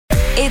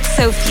it's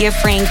Sophia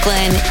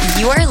Franklin.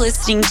 You are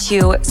listening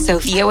to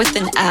Sophia with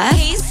an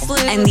F,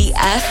 and the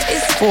F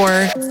is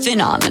for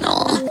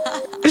phenomenal.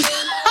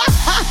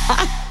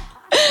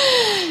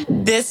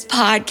 This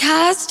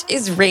podcast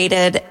is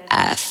rated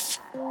F.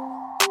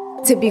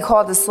 To be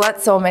called a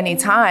slut so many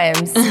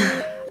times,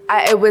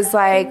 it was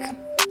like,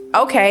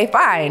 okay,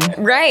 fine.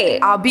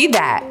 Right. I'll be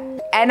that.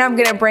 And I'm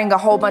going to bring a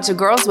whole bunch of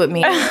girls with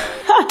me.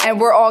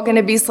 And we're all going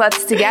to be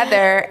sluts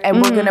together.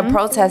 And we're going to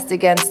protest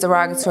against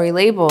derogatory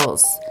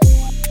labels.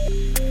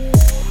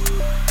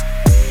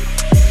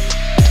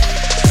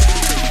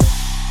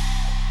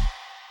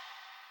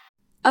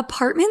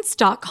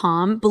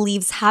 Apartments.com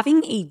believes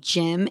having a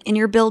gym in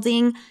your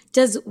building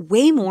does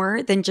way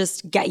more than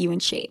just get you in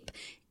shape.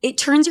 It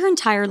turns your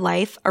entire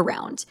life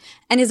around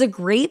and is a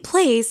great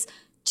place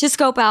to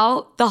scope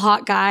out the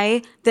hot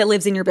guy that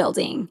lives in your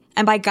building.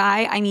 And by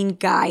guy, I mean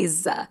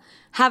guys.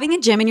 Having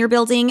a gym in your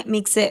building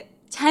makes it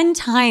 10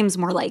 times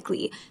more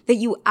likely that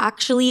you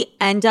actually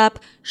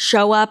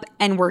show up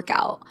and work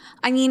out.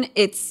 I mean,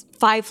 it's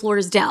 5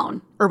 floors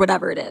down or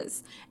whatever it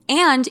is.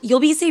 And you'll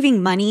be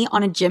saving money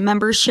on a gym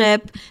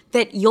membership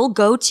that you'll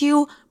go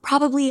to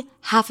probably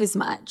half as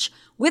much.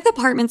 With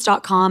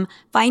Apartments.com,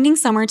 finding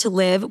somewhere to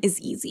live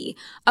is easy.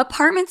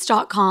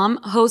 Apartments.com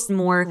hosts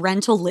more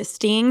rental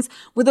listings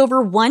with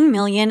over 1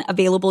 million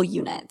available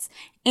units.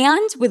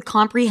 And with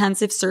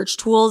comprehensive search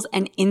tools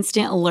and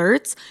instant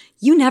alerts,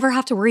 you never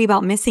have to worry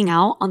about missing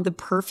out on the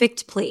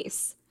perfect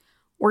place.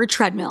 Or a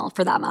treadmill,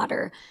 for that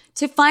matter.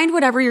 To find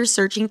whatever you're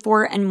searching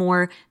for and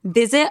more,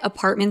 visit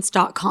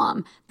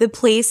Apartments.com, the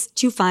place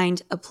to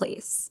find a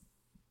place.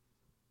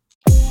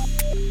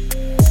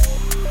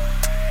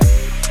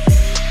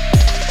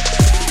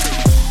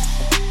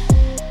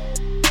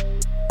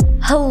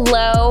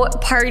 Hello,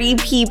 party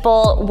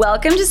people.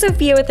 Welcome to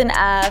Sophia with an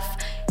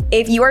F.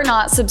 If you are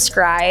not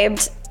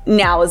subscribed,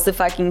 now is the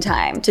fucking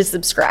time to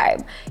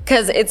subscribe,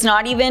 because it's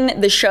not even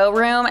the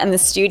showroom and the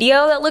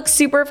studio that looks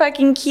super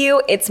fucking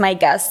cute. It's my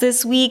guest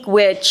this week,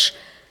 which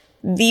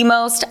the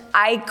most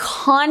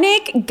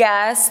iconic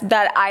guest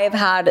that I have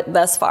had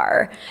thus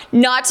far.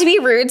 Not to be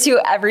rude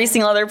to every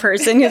single other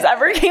person who's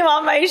ever came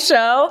on my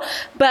show,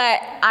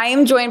 but I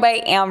am joined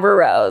by Amber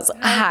Rose.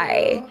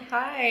 Hi.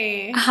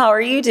 Hi. How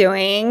are you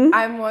doing?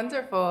 I'm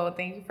wonderful.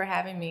 Thank you for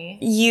having me.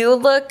 You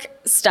look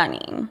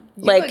stunning.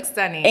 You look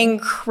stunning.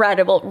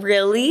 Incredible.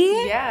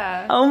 Really?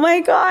 Yeah. Oh my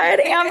God.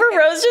 Amber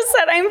Rose just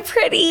said I'm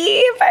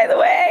pretty, by the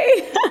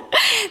way.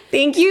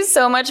 Thank you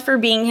so much for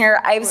being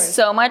here. I have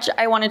so much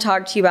I want to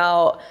talk to you about.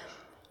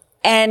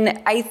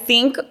 And I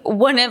think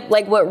one of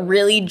what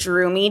really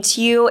drew me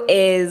to you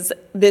is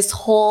this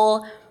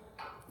whole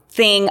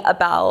thing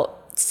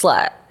about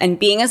slut and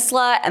being a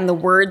slut and the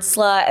word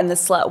slut and the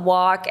slut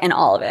walk and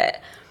all of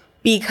it.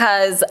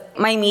 Because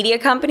my media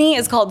company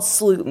is called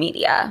Sloot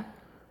Media.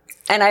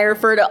 And I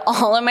refer to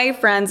all of my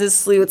friends as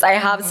sleuths. I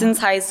have since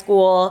high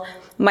school.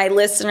 My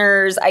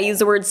listeners, I use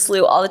the word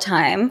sloot all the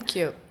time.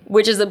 Cute.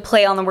 Which is a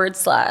play on the word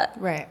slut.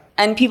 Right.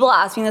 And people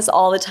ask me this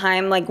all the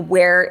time,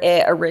 where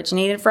it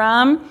originated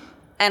from.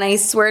 And I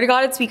swear to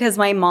God, it's because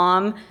my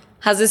mom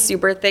has a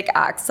super thick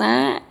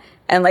accent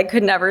and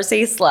could never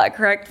say slut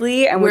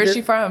correctly. And where's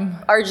she from?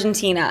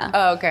 Argentina.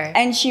 Oh, okay.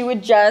 And she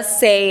would just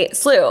say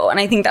slew. And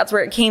I think that's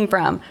where it came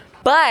from.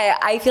 But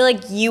I feel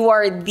like you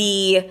are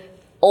the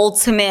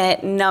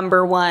ultimate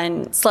number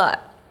one slut.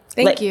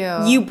 Thank you.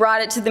 You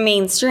brought it to the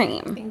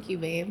mainstream. Thank you,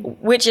 babe.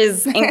 Which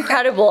is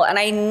incredible. And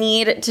I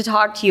need to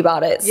talk to you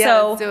about it. Yeah,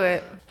 so let's do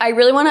it. I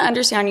really want to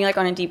understand you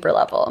on a deeper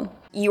level.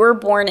 You were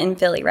born in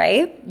Philly,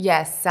 right?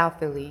 Yes, South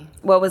Philly.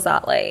 What was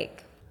that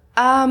like?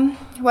 Well,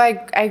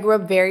 I grew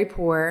up very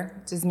poor.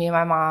 Just me and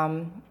my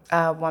mom,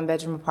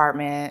 1-bedroom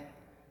apartment,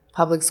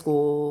 public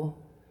school,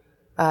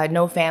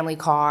 no family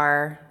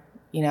car.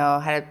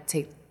 Had to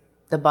take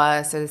the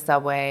bus or the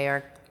subway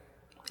or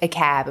a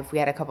cab if we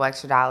had a couple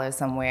extra dollars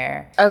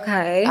somewhere.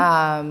 Okay.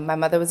 My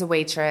mother was a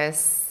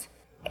waitress.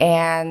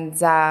 And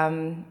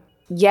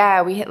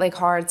we hit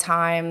hard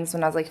times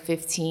when I was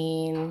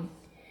 15.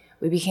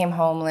 We became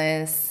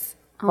homeless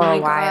for a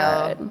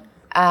while. God.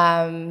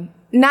 I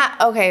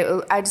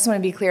just want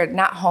to be clear,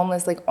 not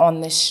homeless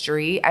on the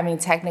street. I mean,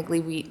 technically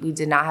we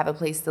did not have a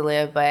place to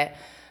live, but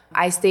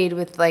I stayed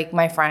with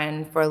my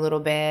friend for a little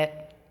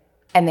bit.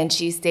 And then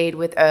she stayed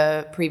with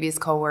a previous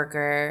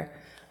coworker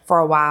for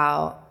a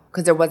while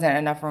because there wasn't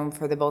enough room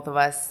for the both of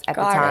us at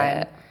the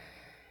time.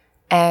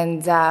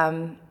 And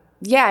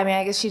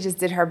I guess she just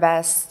did her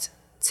best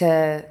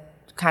to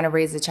kind of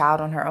raise a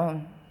child on her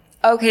own.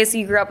 Okay, so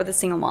you grew up with a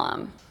single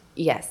mom.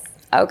 Yes.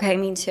 Okay,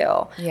 me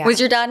too. Yeah. Was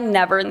your dad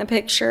never in the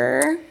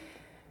picture?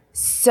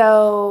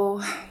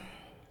 So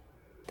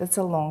that's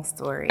a long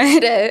story.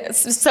 It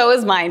is. So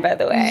is mine, by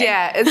the way.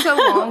 Yeah, it's a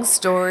long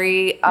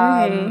story.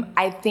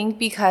 I think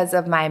because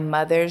of my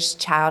mother's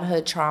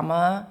childhood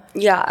trauma.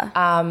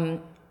 Yeah.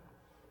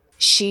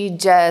 She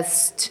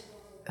just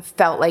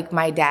felt like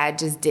my dad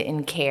just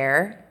didn't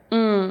care.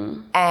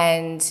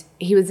 And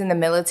he was in the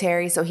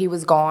military, so he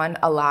was gone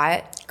a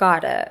lot.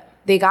 Got it.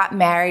 They got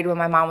married when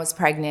my mom was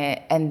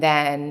pregnant and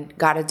then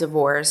got a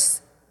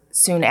divorce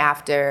soon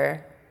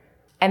after.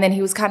 And then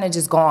he was kind of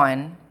just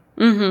gone.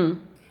 Mm-hmm.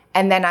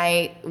 And then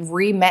I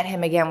re-met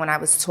him again when I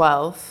was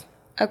 12.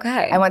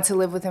 Okay. I went to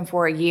live with him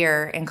for a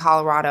year in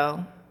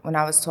Colorado when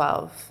I was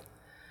 12.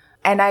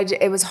 And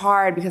it was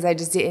hard because I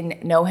just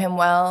didn't know him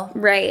well.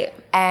 Right.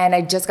 And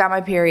I just got my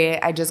period.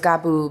 I just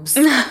got boobs.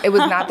 It was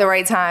not the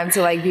right time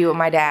to like be with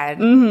my dad.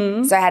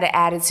 Mm-hmm. So I had an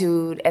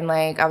attitude and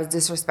like I was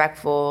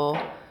disrespectful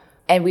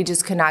and we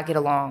just could not get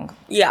along.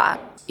 Yeah.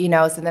 You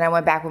know, so then I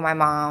went back with my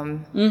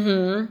mom.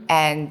 Mm-hmm.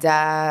 And,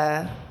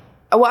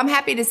 well, I'm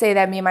happy to say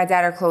that me and my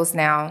dad are close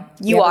now.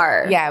 You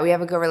are? Yeah, we have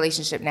a good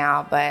relationship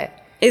now, but.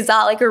 Is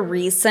that like a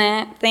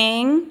recent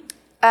thing?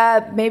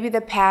 Maybe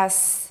the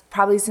past.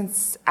 Probably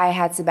since I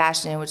had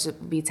Sebastian, which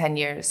would be 10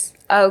 years.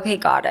 Okay,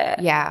 got it.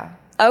 Yeah.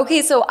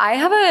 Okay, so I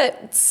have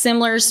a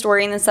similar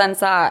story in the sense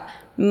that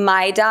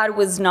my dad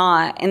was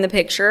not in the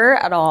picture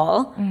at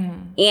all.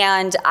 Mm.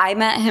 And I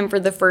met him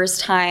for the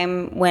first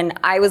time when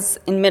I was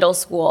in middle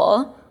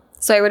school.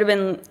 So I would have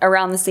been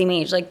around the same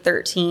age, like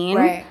 13.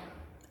 Right.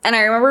 And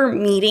I remember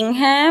meeting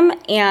him,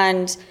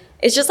 and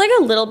it's just like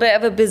a little bit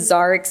of a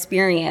bizarre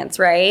experience,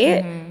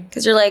 right?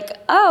 Because you're like,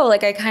 oh,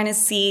 like I kind of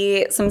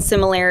see some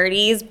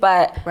similarities,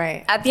 but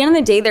at the end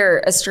of the day, they're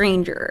a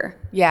stranger.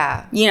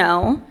 Yeah. You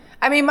know?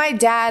 I mean, my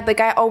dad, like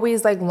I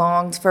always like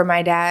longed for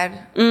my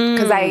dad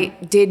because I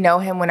did know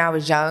him when I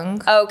was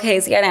young. Okay,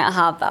 so I didn't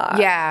have that.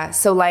 Yeah.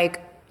 So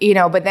like, you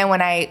know, but then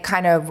when I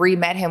kind of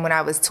re-met him when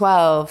I was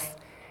 12,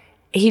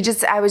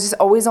 I was just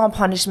always on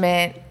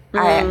punishment.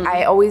 I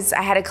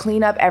had to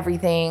clean up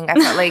everything. I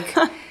felt like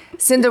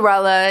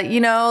Cinderella, you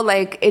know,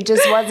 like it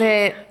just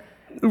wasn't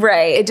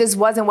right. It just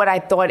wasn't what I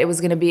thought it was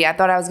going to be. I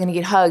thought I was going to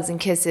get hugs and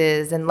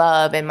kisses and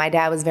love, and my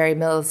dad was very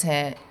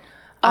militant.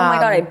 Oh my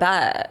God, I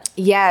bet.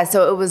 Yeah,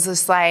 so it was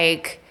just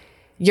like,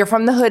 you're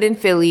from the hood in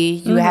Philly,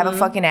 you have a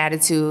fucking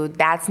attitude.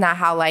 That's not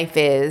how life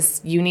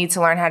is. You need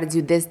to learn how to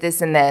do this,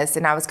 this, and this.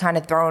 And I was kind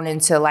of thrown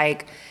into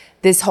like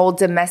this whole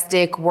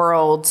domestic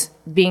world,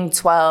 being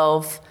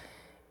 12,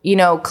 you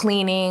know,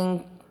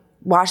 cleaning,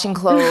 washing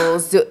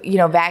clothes, you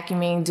know,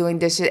 vacuuming, doing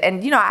dishes.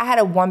 And, you know, I had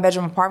a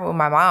 1-bedroom apartment with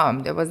my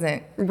mom. There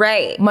wasn't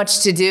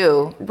much to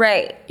do.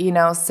 Right. You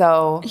know,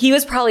 so. He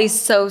was probably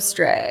so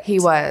strict. He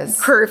was.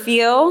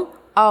 Curfew?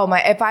 Oh,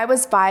 if I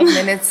was 5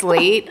 minutes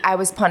late, I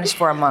was punished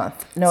for a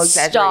month. No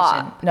exaggeration.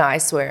 Stop. No, I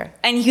swear.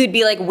 And he would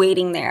be like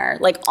waiting there,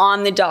 like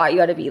on the dot, you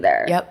got to be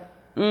there. Yep.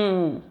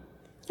 And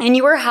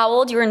you were how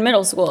old? You were in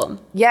middle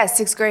school. Yeah,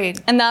 6th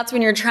grade. And that's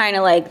when you're trying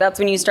to like, that's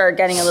when you start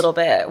getting a little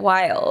bit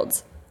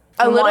wild.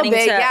 A little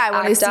bit, yeah. I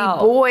want to see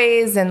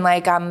boys, and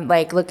like I'm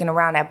like looking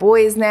around at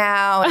boys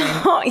now.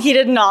 And he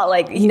did not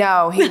like.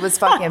 No, he was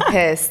fucking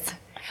pissed.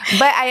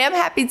 But I am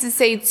happy to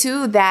say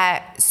too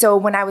that so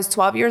when I was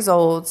 12 years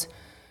old,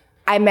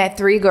 I met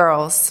 3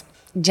 girls,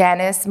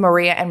 Janice,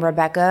 Maria, and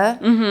Rebecca,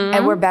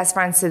 and we're best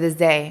friends to this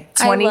day.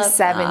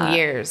 27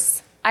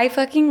 years. I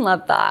fucking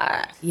love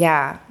that.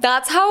 Yeah.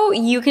 That's how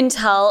you can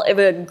tell if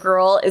a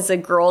girl is a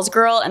girl's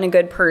girl and a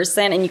good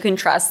person and you can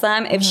trust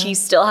them if she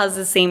still has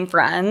the same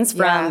friends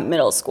from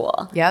middle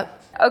school.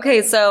 Yep.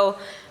 Okay, so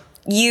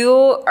you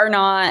are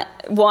not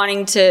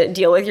wanting to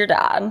deal with your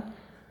dad.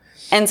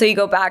 And so you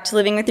go back to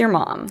living with your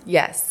mom.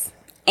 Yes.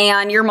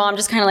 And your mom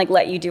just kind of like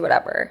let you do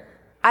whatever.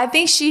 I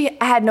think she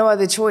had no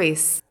other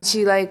choice.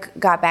 She like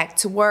got back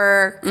to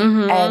work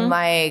and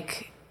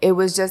like it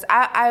was just,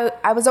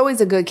 I was always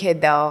a good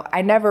kid though.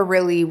 I never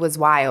really was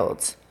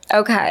wild.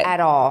 Okay. At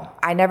all.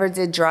 I never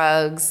did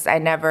drugs. I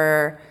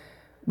never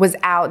was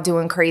out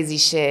doing crazy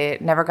shit.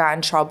 Never got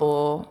in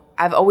trouble.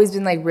 I've always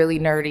been like really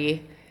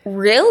nerdy.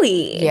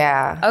 Really?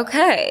 Yeah.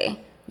 Okay.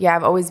 Yeah,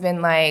 I've always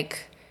been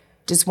like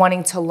just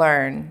wanting to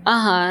learn.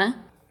 Uh-huh.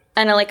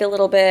 And like a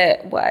little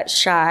bit,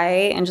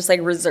 shy and just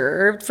like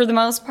reserved for the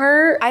most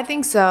part? I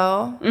think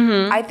so.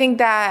 I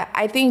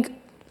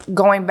think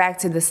going back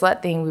to the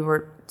slut thing we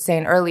were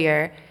saying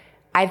earlier,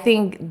 I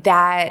think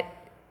that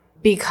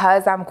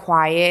because I'm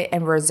quiet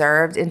and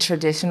reserved and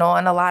traditional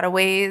in a lot of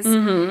ways,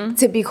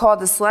 to be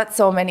called a slut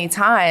so many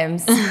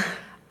times,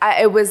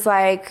 it was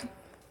like,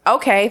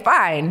 okay,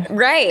 fine.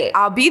 Right.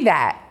 I'll be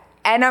that.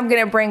 And I'm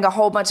going to bring a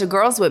whole bunch of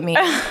girls with me.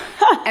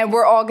 And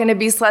we're all going to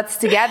be sluts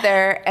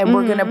together. And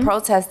we're going to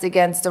protest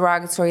against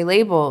derogatory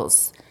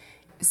labels.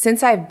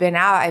 Since I've been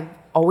out, I've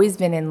always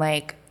been in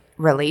like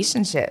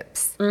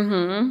relationships.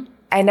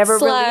 I never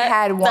really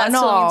had one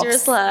off.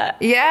 That's you're a slut.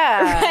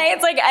 Yeah. Right?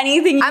 It's like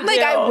anything you I'm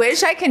like, I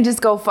wish I can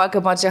just go fuck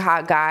a bunch of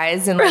hot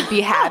guys and like be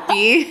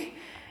happy.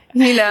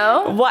 You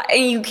know? What?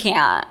 And you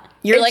can't.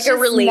 You're like a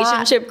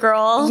relationship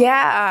girl.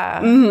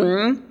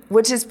 Yeah.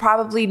 Which is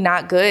probably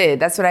not good.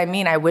 That's what I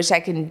mean. I wish I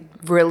can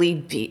really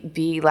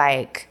be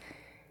like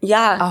a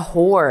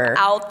whore.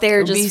 Out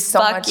there just be so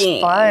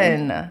fucking.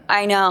 much fun.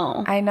 I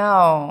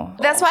know.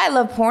 That's why I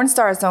love porn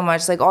stars so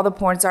much. Like all the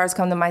porn stars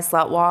come to my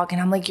slut walk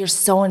and I'm like, you're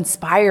so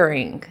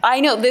inspiring. I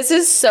know. This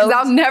is so.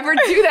 I'll never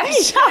do that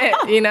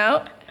shit, you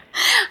know?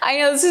 I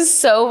know, this is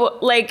so,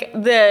 like,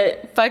 the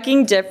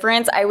fucking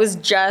difference. I was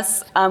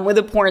just with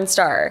a porn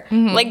star,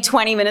 like,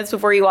 20 minutes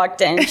before you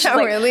walked in. She's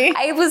like, really?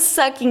 I was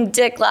sucking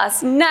dick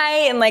last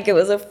night, and, like, it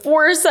was a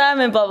foursome,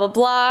 and blah, blah,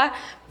 blah.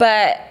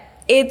 But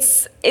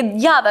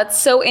Yeah, that's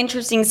so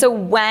interesting. So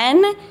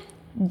when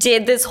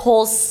did this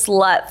whole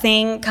slut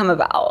thing come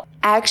about?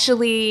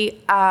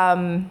 Actually,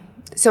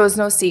 so it's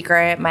no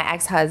secret. My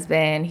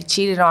ex-husband, he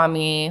cheated on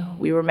me.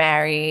 We were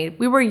married.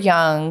 We were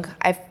young.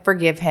 I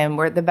forgive him.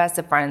 We're the best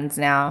of friends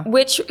now.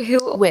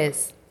 Who?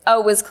 Wiz.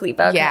 Oh, Wiz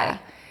Khalifa. Okay. Yeah.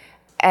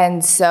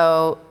 And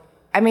so,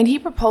 I mean, he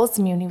proposed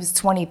to me when he was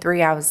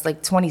 23. I was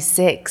like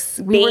 26.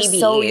 We were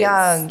so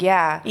young.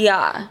 Yeah.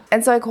 Yeah.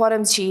 And so I caught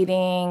him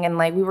cheating, and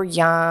like we were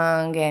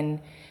young, and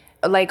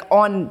like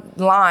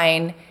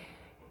online,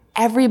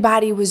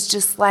 everybody was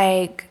just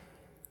like,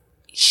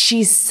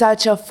 she's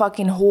such a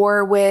fucking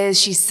whore, Wiz.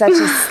 She's such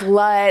a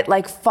slut.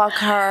 Like, fuck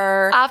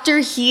her. After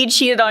he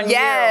cheated on you.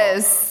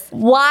 Yes.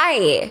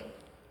 Why?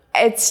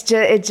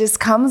 It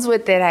just comes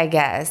with it, I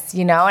guess,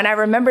 you know? And I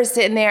remember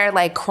sitting there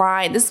like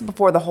crying. This is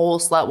before the whole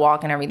slut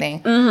walk and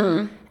everything.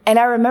 Mm-hmm. And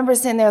I remember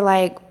sitting there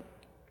like,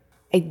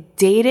 I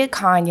dated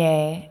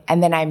Kanye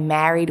and then I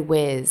married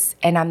Wiz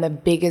and I'm the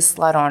biggest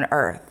slut on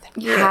earth.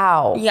 Yeah.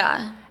 How?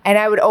 Yeah. And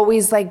I would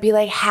always like be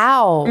like,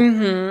 how?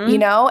 Mm-hmm. You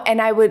know?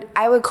 And I would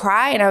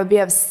cry and I would be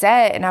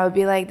upset and I would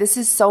be like, this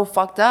is so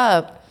fucked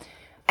up.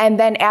 And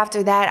then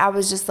after that, I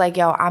was just like,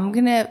 yo,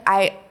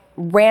 I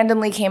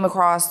randomly came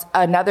across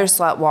another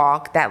slut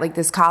walk that like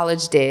this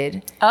college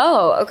did.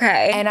 Oh,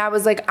 okay. And I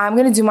was like, I'm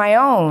gonna do my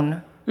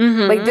own.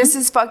 Mm-hmm. Like, this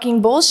is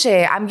fucking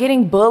bullshit. I'm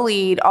getting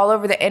bullied all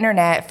over the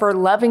internet for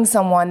loving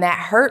someone that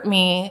hurt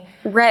me.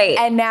 Right.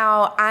 And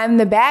now I'm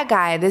the bad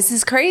guy. This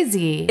is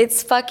crazy.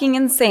 It's fucking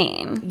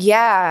insane.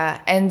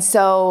 Yeah. And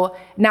so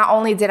not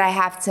only did I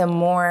have to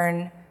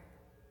mourn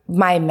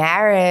my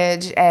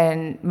marriage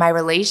and my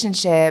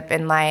relationship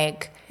and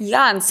like,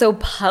 yeah, and so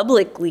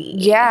publicly.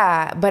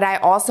 Yeah, but I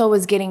also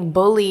was getting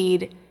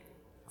bullied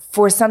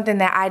for something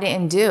that I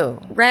didn't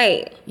do.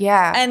 Right.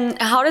 Yeah. And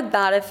how did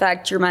that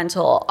affect your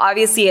mental?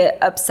 Obviously, it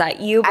upset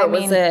you, but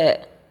was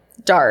it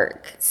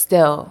dark?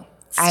 Still.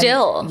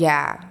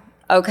 Yeah.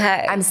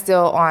 Okay. I'm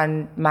still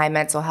on my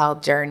mental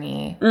health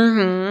journey.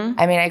 Mm-hmm.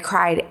 I mean, I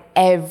cried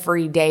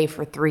every day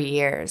for 3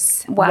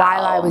 years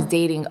while I was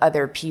dating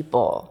other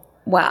people.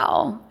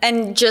 Wow.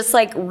 And just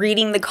like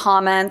reading the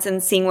comments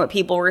and seeing what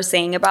people were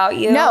saying about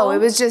you? No, I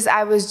was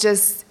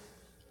just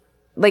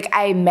like,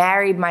 I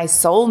married my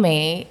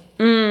soulmate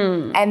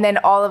and then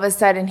all of a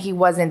sudden he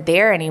wasn't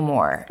there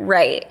anymore.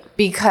 Right.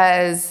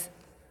 Because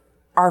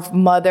our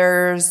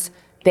mothers,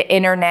 the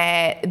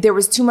internet, there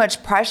was too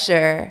much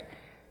pressure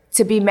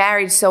to be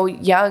married so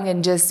young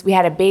and just, we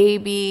had a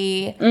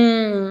baby.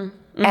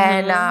 Mm-hmm.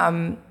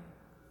 And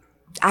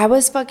I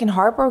was fucking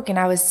heartbroken.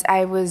 I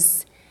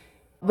was.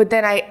 But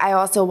then I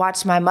also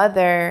watched my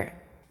mother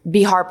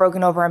be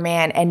heartbroken over a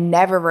man and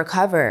never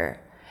recover.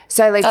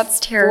 So I like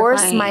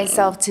forced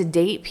myself to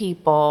date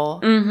people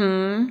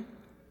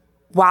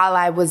while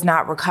I was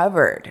not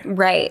recovered.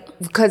 Right.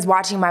 Because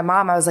watching my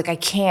mom, I was like, I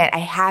can't. I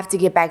have to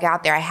get back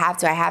out there. I have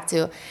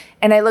to.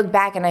 And I look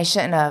back and I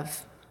shouldn't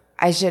have.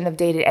 I shouldn't have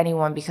dated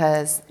anyone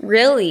because...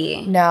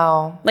 Really?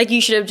 No. Like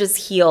you should have just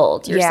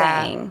healed, you're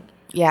saying.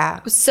 Yeah.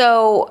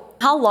 So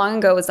how long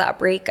ago was that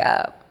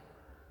breakup?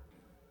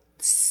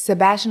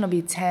 Sebastian will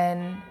be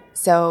 10,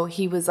 so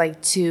he was like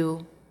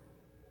 2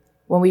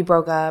 when we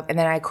broke up, and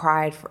then I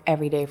cried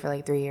every day for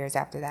like 3 years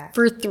after that.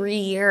 For 3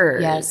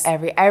 years? Yes,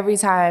 every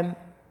time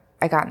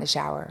I got in the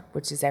shower,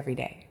 which is every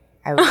day,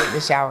 I would get in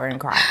the shower and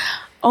cry.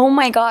 Oh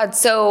my God.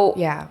 So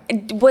yeah.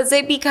 Was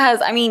it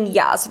because, I mean,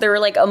 yeah, so there were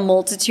like a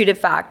multitude of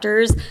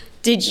factors.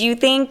 Did you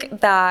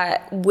think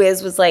that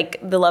Wiz was like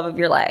the love of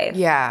your life?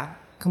 Yeah,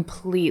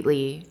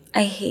 completely.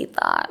 I hate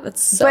that.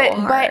 That's so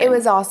hard. But it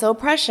was also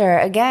pressure.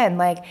 Again,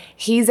 like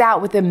he's out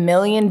with a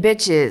million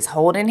bitches,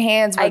 holding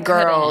hands with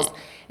girls,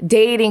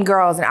 dating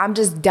girls, and I'm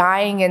just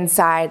dying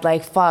inside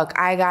like, fuck,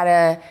 I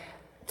gotta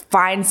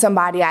find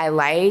somebody I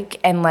like,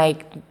 and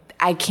like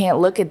I can't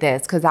look at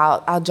this because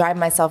I'll drive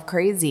myself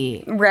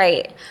crazy.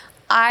 Right.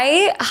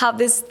 I have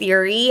this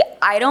theory.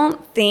 I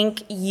don't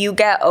think you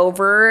get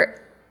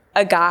over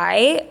a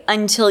guy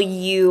until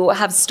you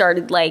have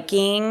started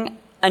liking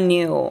a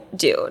new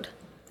dude.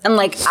 And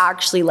like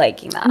actually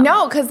liking them.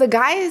 No, because the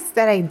guys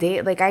that I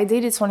date, like I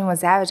dated 21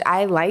 Savage,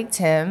 I liked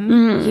him.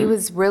 Mm-hmm. He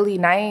was really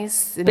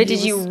nice. But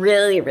did you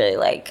really, really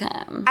like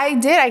him? I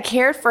did. I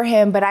cared for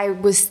him, but I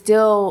was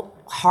still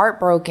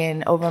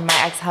heartbroken over my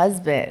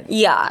ex-husband.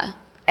 Yeah.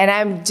 And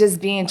I'm just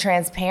being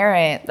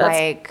transparent.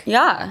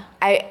 Yeah.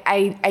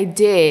 I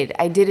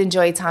did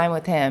enjoy time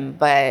with him,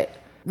 but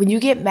when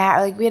you get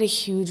married, like we had a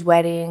huge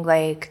wedding,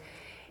 like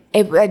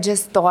I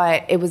just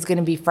thought it was going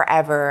to be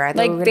forever. I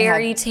thought like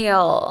fairy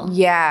tale.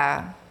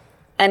 Yeah.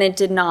 And it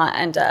did not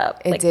end up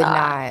like that. It did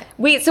not.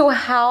 Wait, so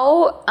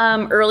how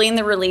early in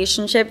the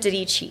relationship did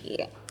he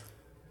cheat? It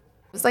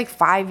was like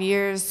 5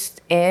 years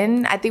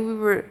in. I think we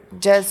were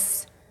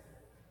just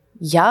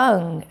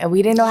young and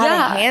we didn't know how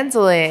to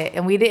handle it.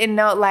 And we didn't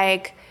know,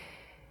 like,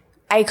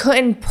 I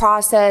couldn't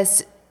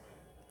process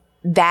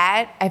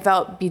that. I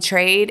felt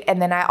betrayed.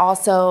 And then I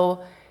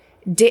also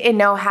didn't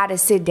know how to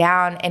sit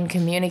down and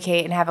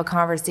communicate and have a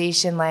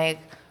conversation like,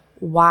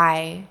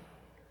 why?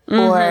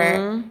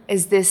 Or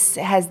has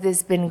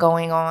this been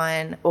going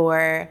on?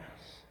 Or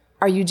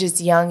are you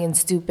just young and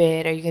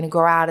stupid? Are you going to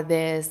grow out of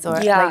this? Or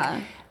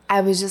like,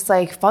 I was just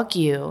like, fuck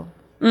you.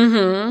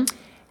 And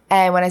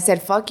when I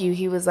said fuck you,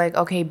 he was like,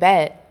 okay,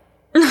 bet.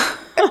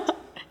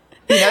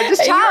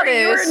 Just childish.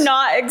 You were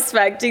not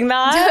expecting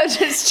that.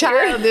 Just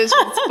childish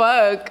as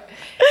fuck,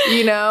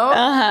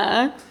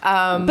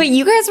 But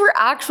you guys were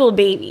actual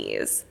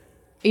babies.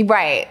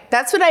 Right.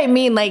 That's what I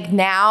mean. Like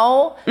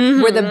now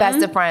we're the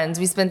best of friends.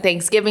 We spend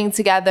Thanksgiving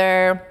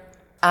together.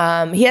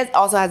 He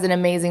also has an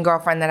amazing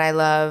girlfriend that I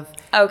love.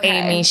 Okay.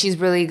 Amy. She's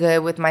really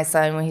good with my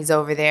son when he's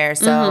over there.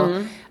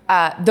 So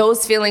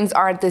those feelings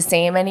aren't the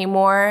same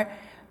anymore.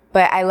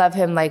 But I love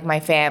him like my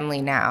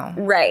family now.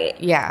 Right.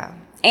 Yeah.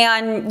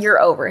 And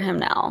you're over him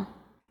now.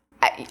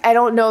 I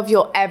don't know if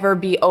you'll ever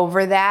be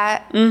over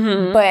that.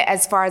 But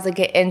as far as like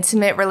an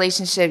intimate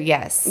relationship,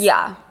 yes.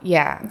 Yeah.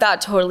 Yeah.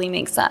 That totally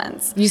makes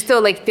sense. You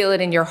still like feel it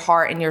in your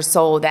heart and your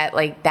soul that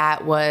like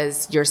that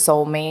was your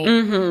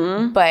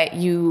soulmate. But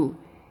you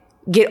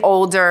get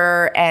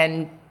older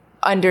and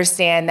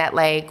understand that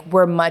like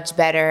we're much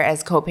better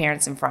as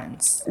co-parents and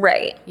friends.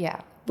 Right. Yeah.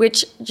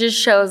 Which just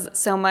shows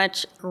so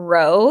much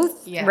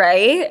growth,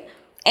 right?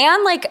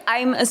 And like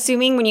I'm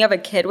assuming when you have a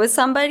kid with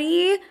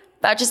somebody,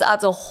 that just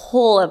adds a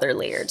whole other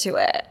layer to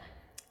it.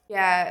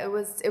 Yeah, it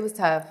was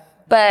tough.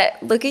 But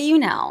look at you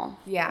now.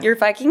 Yeah. You're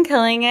fucking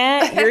killing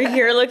it. You're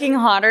here looking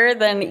hotter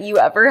than you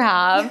ever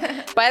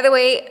have. By the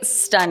way,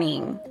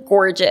 stunning,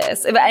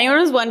 gorgeous. If anyone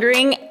was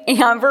wondering,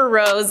 Amber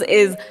Rose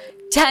is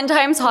 10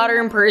 times hotter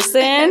in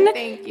person,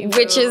 Thank you.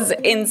 which is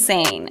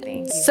insane.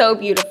 Thank you. So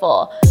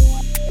beautiful.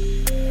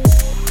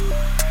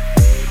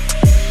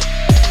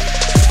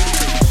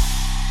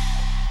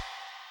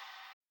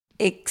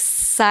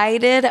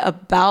 Excited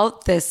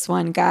about this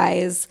one,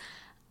 guys.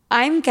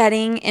 I'm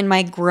getting in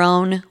my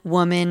grown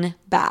woman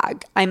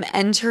bag. I'm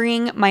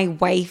entering my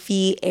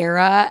wifey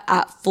era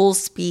at full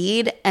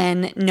speed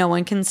and no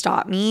one can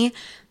stop me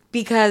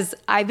because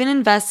I've been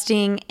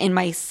investing in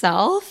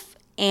myself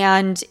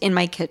and in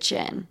my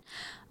kitchen.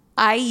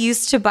 I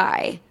used to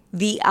buy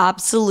the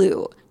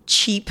absolute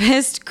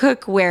cheapest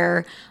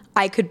cookware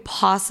I could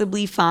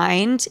possibly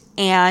find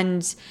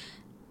and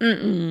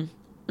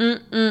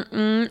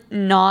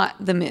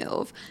not the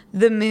move.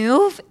 The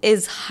move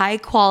is high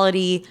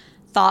quality,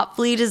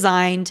 thoughtfully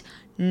designed,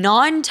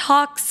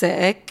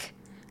 non-toxic,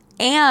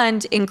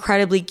 and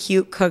incredibly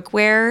cute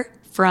cookware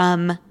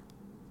from,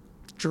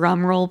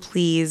 drumroll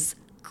please,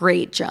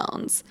 Great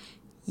Jones.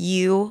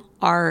 You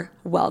are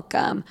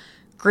welcome.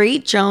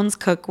 Great Jones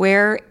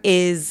cookware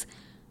is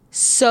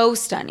so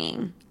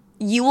stunning.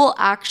 You will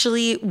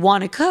actually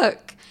want to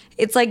cook.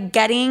 It's like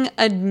getting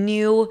a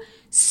new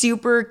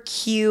super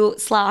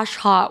cute /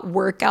 hot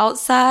workout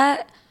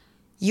set.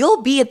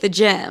 You'll be at the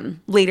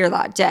gym later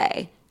that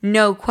day.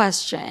 No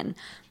question.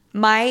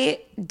 My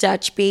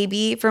Dutch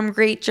baby from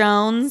Great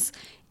Jones,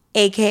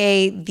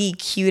 aka the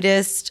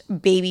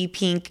cutest baby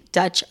pink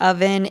Dutch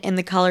oven in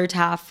the color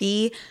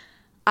taffy,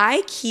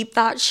 I keep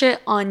that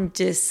shit on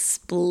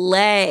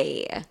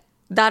display.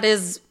 That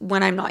is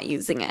when I'm not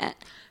using it.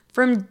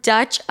 From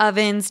Dutch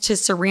ovens to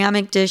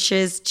ceramic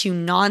dishes to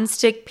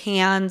nonstick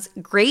pans,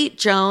 Great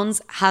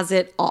Jones has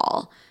it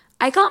all.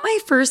 I got my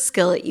first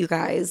skillet, you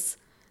guys.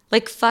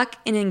 Like fuck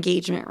an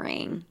engagement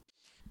ring.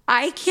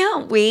 I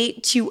can't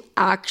wait to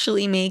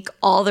actually make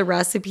all the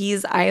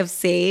recipes I have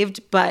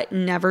saved but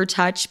never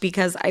touched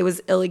because I was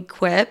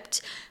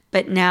ill-equipped.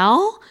 But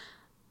now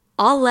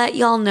I'll let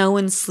y'all know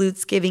when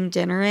Slootsgiving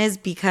dinner is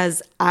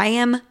because I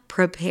am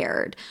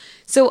prepared.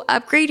 So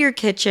upgrade your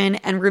kitchen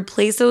and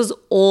replace those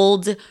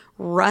old,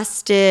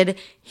 rusted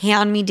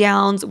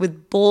hand-me-downs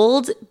with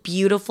bold,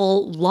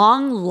 beautiful,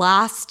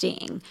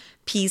 long-lasting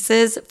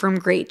pieces from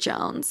Great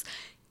Jones.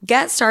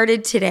 Get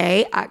started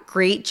today at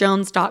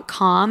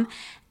greatjones.com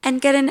and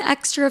get an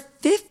extra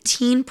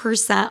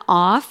 15%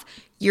 off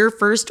your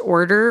first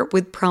order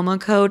with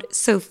promo code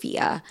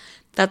SOPHIA.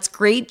 That's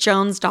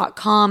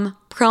greatjones.com,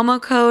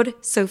 promo code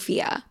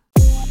SOPHIA.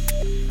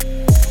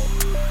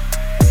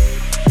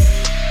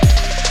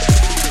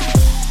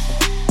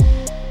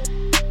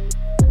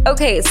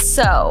 Okay,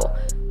 so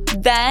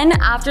then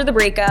after the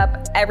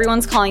breakup,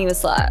 everyone's calling you a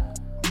slut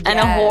and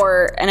a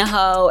whore and a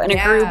hoe and a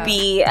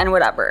groupie and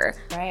whatever.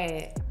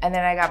 Right. And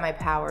then I got my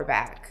power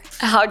back.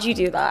 How'd you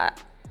do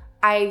that?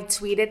 I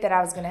tweeted that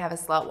I was going to have a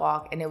slut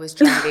walk and it was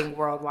trending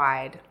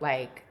worldwide,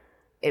 like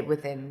it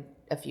within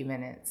a few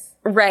minutes.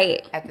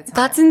 Right. At the time.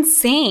 That's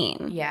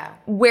insane. Yeah.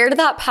 Where did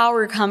that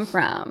power come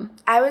from?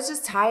 I was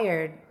just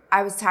tired.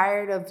 I was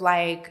tired of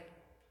like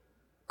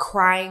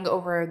crying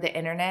over the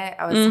internet.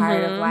 I was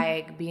tired of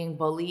like being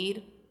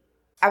bullied.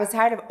 I was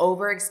tired of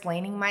over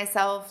explaining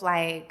myself.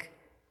 Like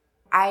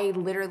I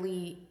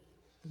literally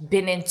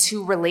been in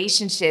 2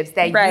 relationships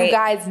that you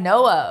guys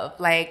know of.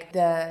 Like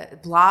the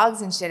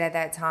blogs and shit at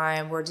that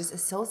time were just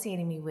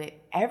associating me with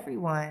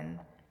everyone.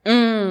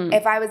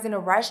 If I was in a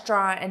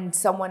restaurant and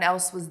someone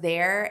else was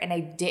there and I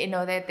didn't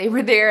know that they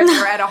were there, they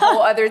were at a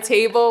whole other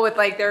table with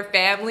like their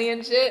family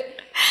and shit.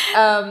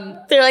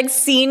 They're like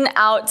seen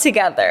out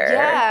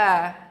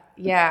together.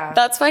 Yeah.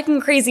 That's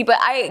fucking crazy. But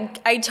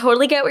I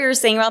totally get what you're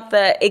saying about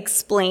the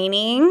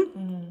explaining.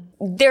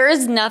 Mm-hmm. There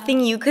is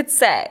nothing you could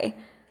say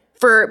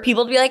for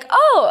people to be like,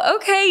 oh,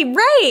 okay,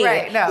 right.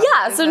 Right, no.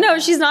 Yeah, so no,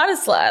 she's not a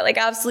slut. Like,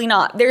 absolutely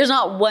not. There's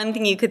not one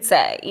thing you could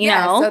say, you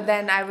know? So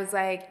then I was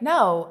like,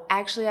 no,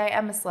 actually I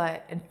am a slut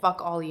and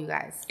fuck all you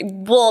guys.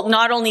 Well,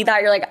 not only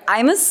that, you're like,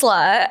 I'm a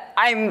slut.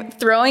 I'm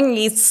throwing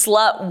a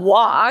slut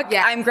walk.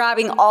 Yeah. I'm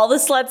grabbing all the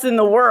sluts in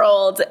the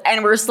world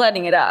and we're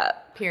slutting it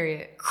up.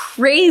 Period.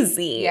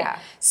 Crazy. Yeah.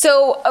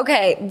 So,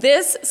 okay,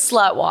 this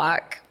slut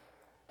walk,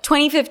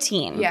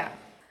 2015. Yeah.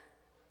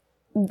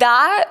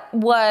 That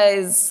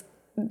was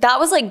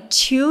like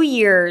 2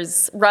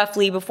 years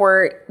roughly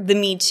before the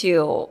Me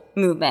Too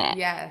movement.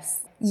 Yes.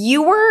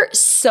 You were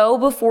so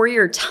before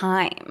your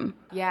time.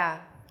 Yeah.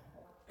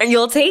 And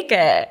you'll take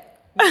it.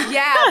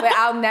 Yeah, but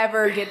I'll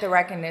never get the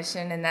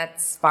recognition, and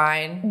that's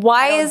fine.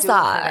 Why is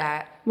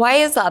that? Why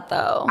is that,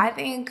 though? I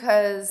think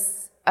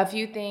because a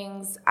few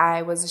things.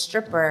 I was a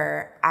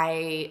stripper.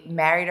 I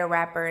married a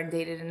rapper and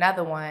dated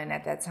another one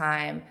at that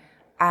time.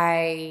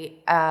 I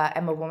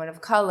am a woman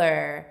of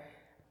color.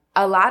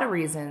 A lot of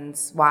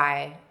reasons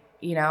why,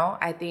 you know.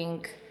 I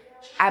think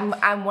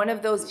I'm one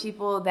of those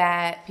people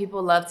that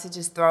people love to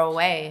just throw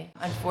away,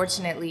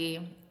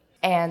 unfortunately.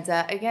 And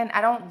again, I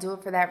don't do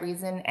it for that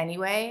reason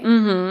anyway.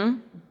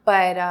 Mm-hmm.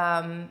 But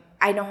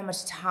I know how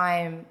much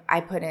time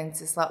I put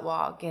into Slut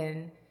Walk,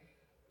 and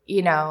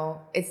you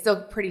know, it's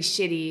still pretty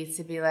shitty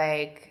to be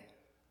like,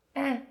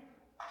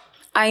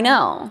 I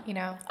know. You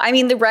know? I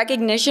mean, the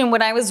recognition,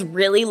 when I was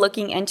really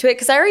looking into it,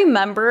 because I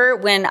remember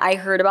when I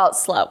heard about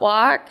Slut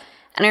Walk,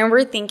 and I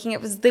remember thinking it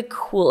was the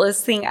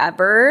coolest thing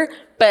ever,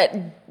 but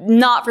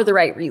not for the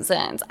right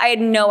reasons. I had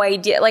no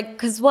idea. Like,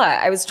 because what?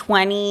 I was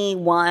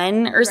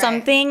 21 or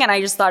something, and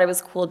I just thought it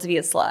was cool to be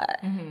a slut,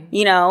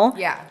 you know?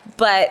 Yeah.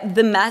 But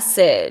the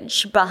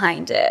message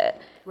behind it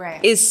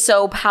is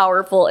so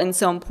powerful and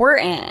so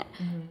important.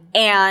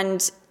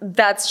 And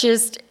that's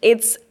just,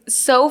 it's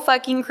so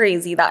fucking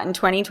crazy that in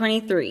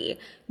 2023,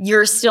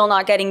 you're still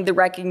not getting the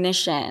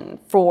recognition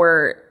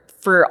for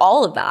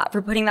all of that,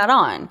 for putting that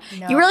on.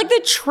 No. You were like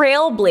the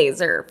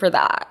trailblazer for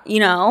that, you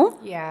know?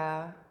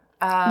 Yeah.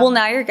 Well,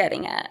 now you're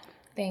getting it.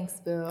 Thanks,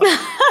 boo.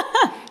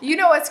 You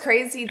know what's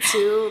crazy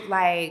too?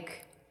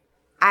 Like,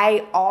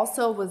 I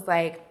also was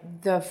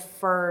like the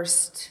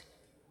first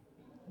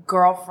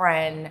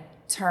girlfriend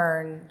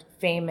turned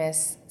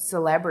famous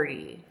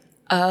celebrity.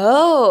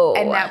 Oh.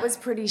 And that was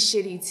pretty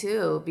shitty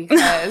too,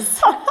 because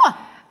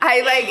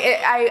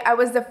I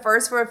was the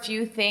first for a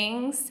few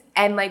things,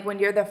 and like when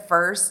you're the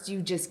first,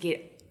 you just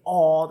get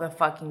all the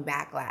fucking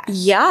backlash.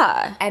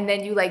 Yeah. And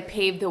then you like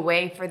pave the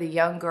way for the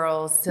young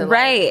girls to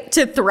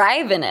to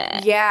thrive in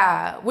it.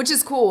 Yeah, which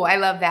is cool. I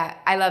love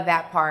that. I love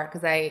that part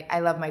because I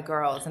love my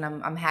girls, and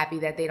I'm happy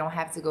that they don't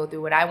have to go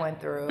through what I went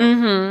through.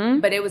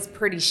 Mm-hmm. But it was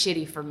pretty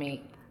shitty for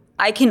me.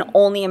 I can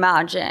only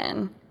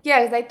imagine.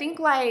 Yeah, because I think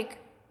like,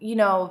 you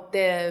know,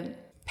 the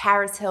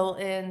Paris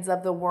Hiltons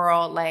of the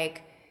world,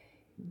 like,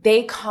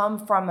 they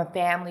come from a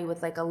family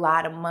with like a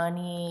lot of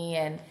money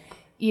and,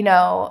 you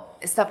know,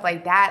 stuff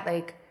like that.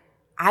 Like,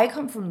 I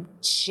come from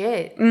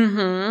shit.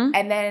 Mm-hmm.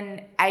 And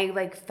then I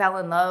like fell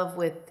in love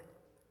with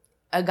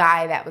a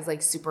guy that was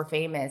like super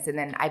famous, and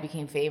then I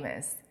became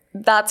famous.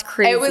 That's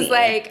crazy. It was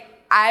like,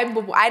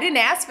 I didn't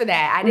ask for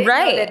that. I didn't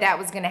know that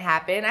was going to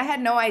happen. I had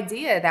no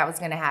idea that was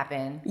going to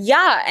happen.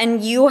 Yeah,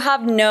 and you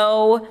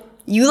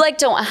like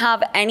don't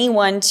have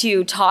anyone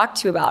to talk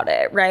to about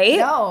it, right?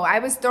 No, I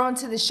was thrown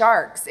to the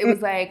sharks. It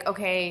was like,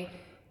 okay,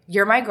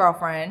 you're my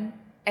girlfriend.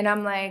 And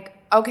I'm like,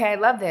 okay, I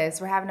love this.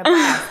 We're having a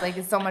blast. Like,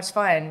 it's so much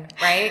fun,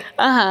 right?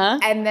 Uh-huh.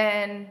 And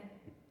then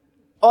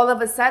all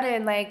of a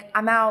sudden, like,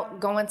 I'm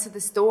out going to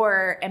the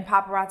store and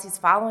paparazzi's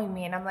following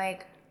me. And I'm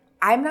like,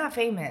 I'm not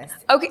famous.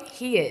 Okay.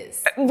 He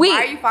is. Wait. Why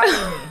are you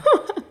following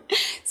me?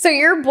 So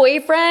your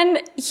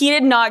boyfriend, he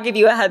did not give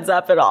you a heads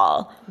up at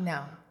all?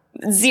 No.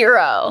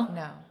 Zero?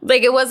 No.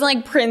 Like, it wasn't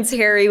like Prince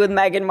Harry with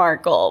Meghan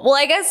Markle. Well,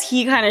 I guess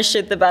he kind of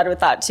shit the bed with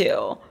that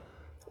too.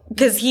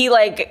 Because he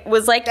like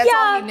was like, That's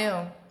all he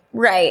knew.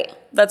 Right.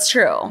 That's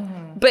true.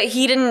 Mm-hmm. But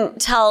he didn't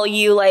tell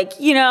you, like,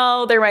 you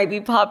know, there might be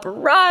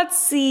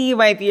paparazzi, you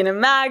might be in a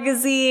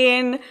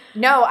magazine.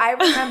 No, I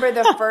remember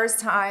the first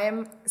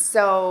time.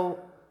 So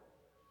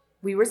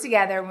we were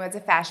together. We went to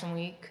Fashion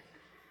Week.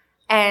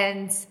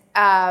 And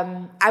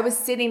I was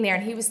sitting there,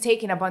 and he was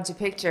taking a bunch of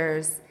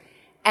pictures.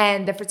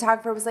 And the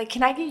photographer was like,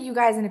 can I get you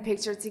guys in a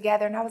picture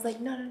together? And I was like,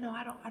 no,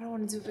 I don't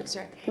want to do a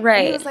picture. Right.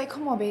 And he was like,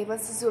 come on, babe,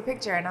 let's just do a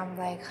picture. And I'm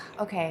like,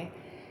 okay.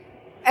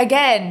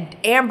 Again,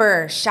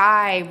 Amber,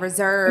 shy,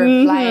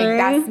 reserved, like,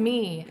 that's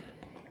me.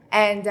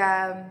 And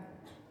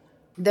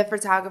the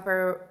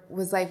photographer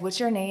was like, what's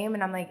your name?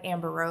 And I'm like,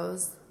 Amber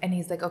Rose. And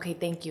he's like, okay,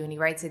 thank you. And he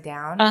writes it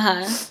down.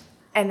 Uh-huh.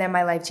 And then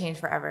my life changed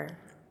forever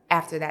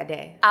after that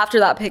day. After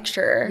that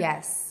picture?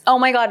 Yes. Oh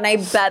my God. And I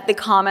bet the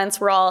comments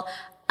were all,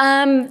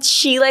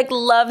 She like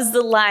loves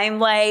the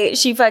limelight.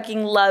 She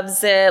fucking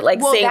loves it. Like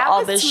saying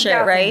all this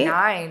shit, right?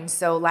 2009,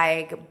 so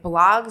like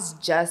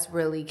blogs just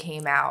really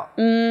came out.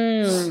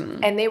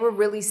 And they were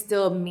really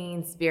still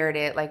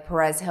mean-spirited, like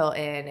Perez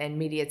Hilton and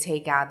Media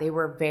Takeout. They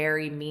were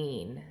very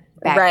mean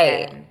back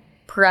then.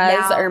 Perez,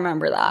 now, I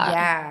remember that.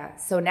 Yeah.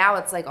 So now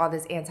it's like all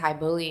this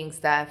anti-bullying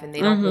stuff, and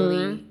they don't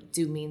really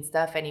do mean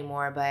stuff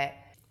anymore, but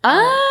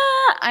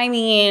I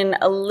mean,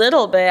 a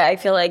little bit. I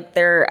feel like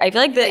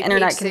the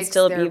internet can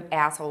still be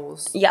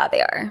assholes. Yeah,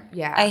 they are.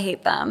 Yeah. I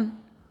hate them.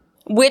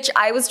 Which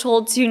I was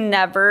told to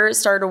never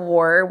start a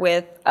war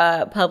with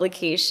a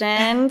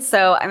publication.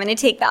 So I'm going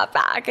to take that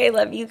back. I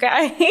love you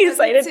guys.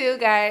 Me too,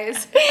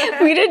 guys.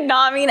 We did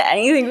not mean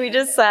anything we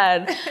just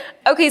said.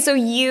 Okay, so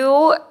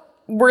you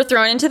were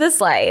thrown into this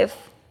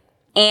life,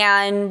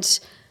 and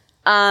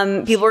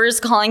people were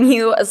just calling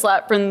you a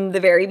slut from the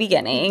very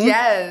beginning.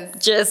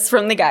 Yes. Just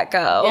from the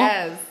get-go.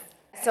 Yes.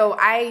 So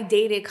I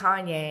dated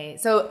Kanye.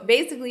 So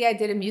basically I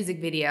did a music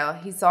video.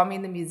 He saw me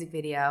in the music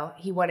video.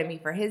 He wanted me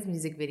for his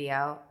music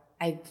video.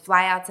 I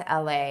fly out to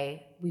LA.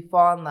 We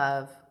fall in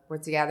love. We're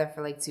together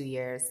for like 2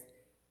 years.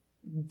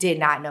 Did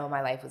not know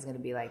my life was going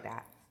to be like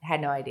that.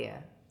 Had no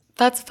idea.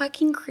 That's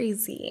fucking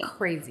crazy.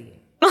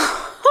 Crazy.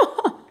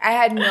 I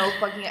had no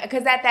fucking,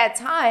 because at that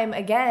time,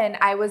 again,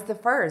 I was the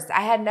first.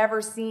 I had never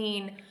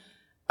seen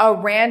a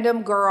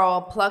random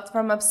girl plucked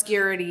from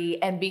obscurity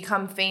and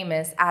become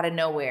famous out of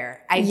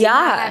nowhere. I did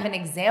not have an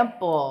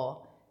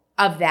example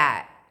of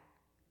that.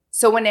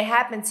 So when it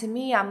happened to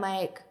me, I'm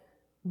like,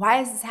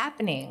 why is this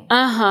happening?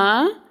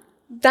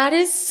 That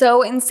is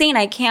so insane.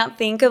 I can't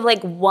think of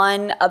like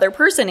one other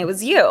person. It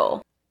was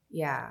you.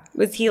 Yeah.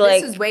 Was he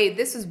like...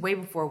 This was way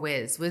before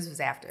Wiz. Wiz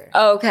was after.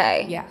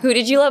 Okay. Yeah. Who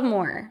did you love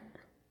more?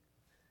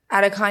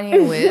 Out of Kanye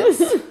and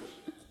Wiz?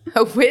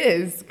 A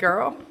Wiz,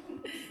 girl.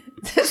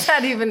 That's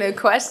not even a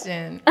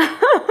question.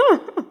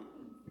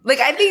 Like,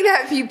 I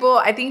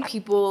think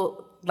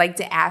people like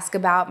to ask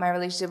about my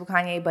relationship with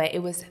Kanye, but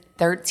it was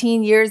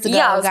 13 years ago,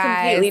 yeah, it was guys.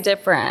 Completely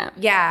different.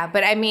 Yeah,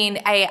 but I mean,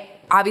 I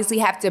obviously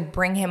have to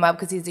bring him up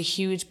because he's a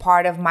huge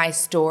part of my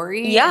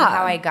story and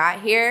how I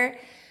got here.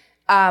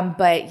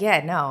 But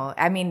yeah, no,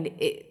 I mean,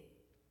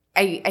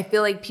 I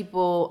feel like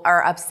people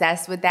are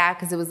obsessed with that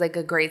because it was like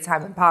a great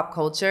time in pop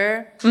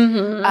culture.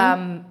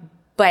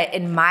 But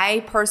in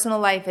my personal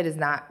life, it is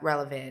not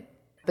relevant.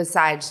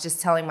 Besides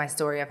just telling my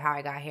story of how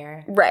I got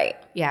here. Right.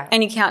 Yeah.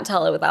 And you can't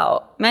tell it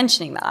without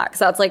mentioning that because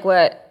that's like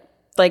what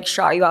like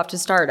shot you off to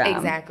stardom.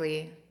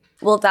 Exactly.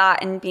 Well,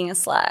 that and being a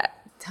slut.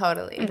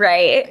 Totally.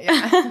 Right?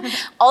 Yeah.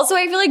 Also,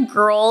 I feel like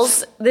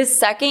girls, the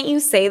second you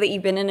say that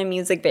you've been in a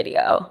music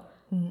video,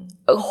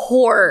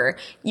 horror,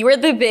 you are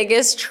the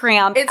biggest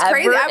tramp it's ever.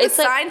 Crazy. I was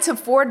signed to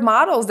Ford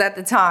Models at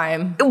the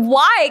time.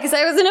 Why? Because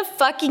I was in a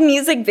fucking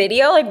music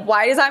video? Like,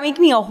 why does that make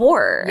me a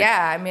whore?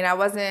 Yeah, I mean, I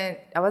wasn't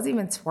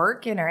even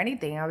twerking or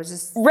anything. I was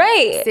just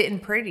sitting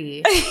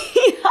pretty.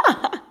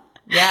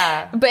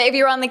 Yeah. But if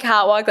you're on the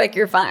catwalk, like,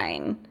 you're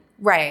fine.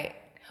 Right.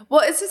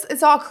 Well,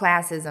 it's all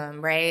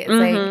classism, right? It's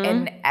like,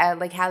 and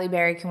like Halle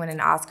Berry can win an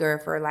Oscar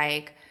for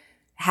like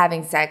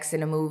having sex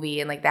in a movie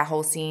and like that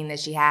whole scene that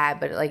she had,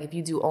 but like if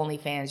you do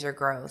OnlyFans, you're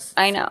gross.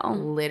 I know.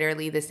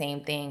 Literally the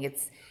same thing.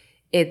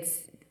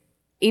 It's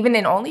even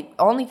in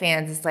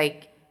OnlyFans, it's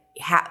like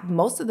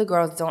most of the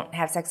girls don't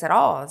have sex at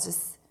all. It's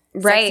just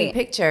sexy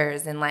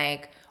pictures and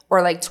like,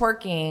 or like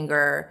twerking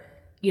or,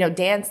 you know,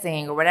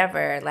 dancing or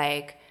whatever.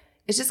 Like,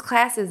 it's just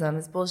classism.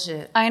 It's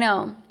bullshit. I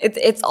know.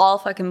 It's all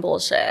fucking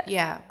bullshit.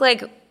 Yeah.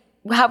 Like,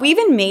 have we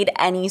even made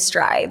any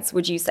strides,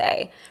 would you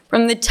say,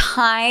 from the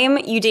time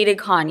you dated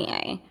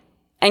Kanye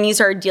and you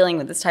started dealing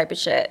with this type of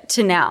shit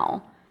to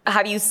now?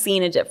 Have you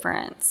seen a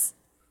difference?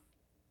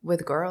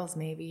 With girls,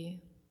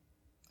 maybe.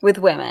 With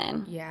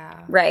women?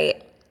 Yeah.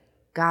 Right.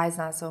 Guys,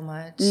 not so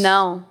much.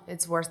 No.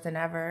 It's worse than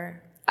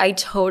ever. I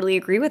totally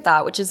agree with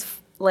that, which is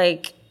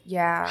like...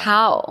 Yeah.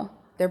 How?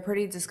 They're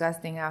pretty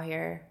disgusting out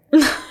here.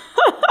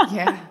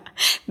 Yeah.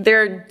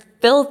 They're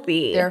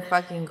filthy. They're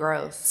fucking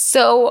gross.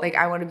 So like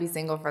I want to be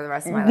single for the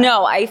rest of my life.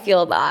 No, I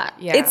feel that.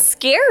 Yeah. It's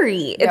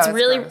scary. No,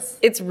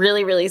 it's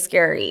really, really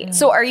scary. Mm-hmm.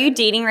 So are you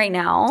dating right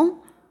now?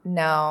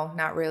 No,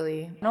 not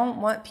really. I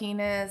don't want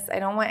penis. I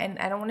don't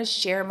want to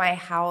share my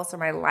house or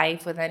my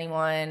life with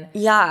anyone.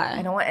 Yeah.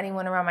 I don't want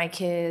anyone around my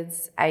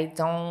kids. I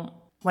don't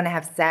want to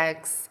have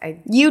sex.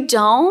 You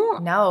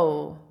don't?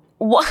 No.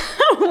 What?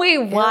 Wait,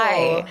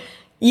 why? Ew.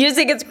 You just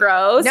think it's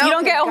gross? No, you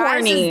don't get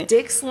horny. Just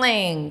dick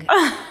sling.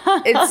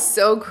 It's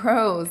so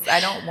gross. I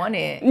don't want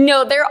it.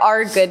 No, there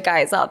are good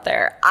guys out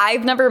there.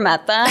 I've never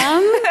met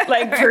them,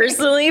 like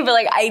personally, but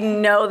like I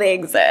know they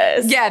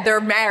exist. Yeah,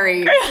 they're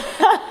married.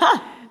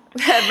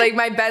 Like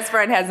my best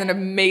friend has an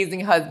amazing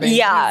husband.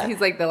 Yeah. He's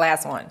like the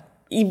last one.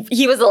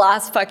 He was the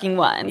last fucking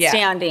one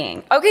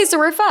standing. Okay, so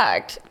we're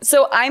fucked.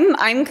 So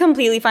I'm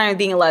completely fine with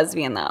being a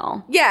lesbian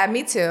though. Yeah,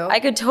 me too.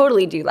 I could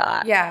totally do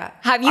that. Yeah.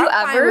 Have you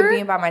I'm ever fine with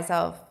being by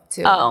myself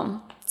too? Oh,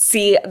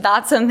 see,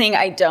 that's something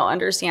I don't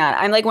understand.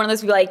 I'm like one of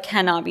those people I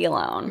cannot be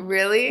alone.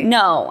 Really?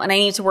 No, and I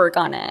need to work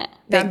on it.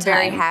 I'm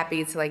very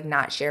happy to like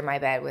not share my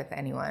bed with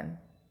anyone.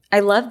 I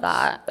love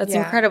that. That's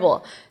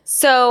incredible.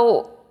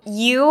 So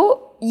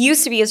you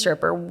used to be a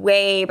stripper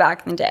way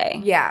back in the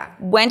day. Yeah.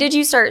 When did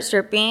you start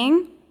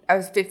stripping? I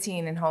was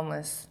 15 and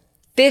homeless.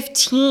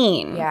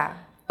 15? Yeah.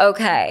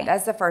 Okay.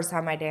 That's the first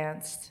time I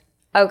danced.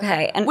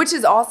 Okay. And which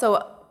is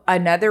also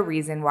another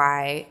reason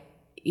why,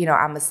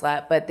 I'm a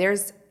slut. But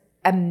there's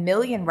a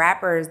million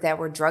rappers that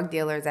were drug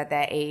dealers at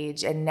that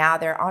age, and now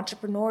they're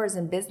entrepreneurs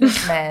and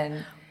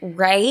businessmen.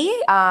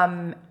 Right?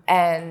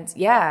 And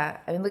yeah,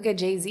 I mean, look at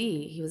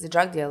Jay-Z. He was a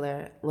drug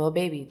dealer. Lil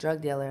Baby,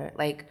 drug dealer.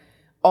 Like,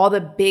 all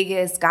the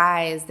biggest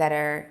guys that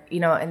are,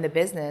 in the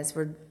business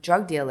were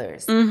drug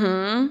dealers.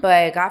 Mm-hmm.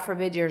 But God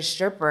forbid you're a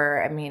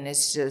stripper. I mean,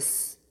 it's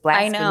just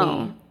blasphemy. I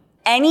know.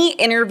 Any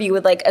interview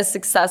with like a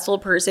successful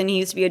person who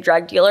used to be a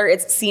drug dealer,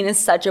 it's seen as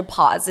such a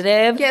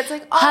positive. Yeah, it's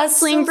like,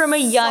 hustling from a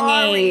young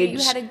age.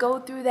 You had to go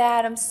through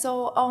that.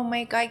 Oh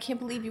my God, I can't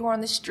believe you were on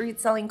the street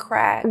selling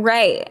crack.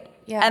 Right.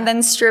 Yeah. And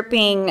then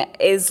stripping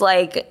is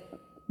like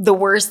the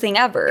worst thing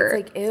ever.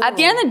 It's like, ew. At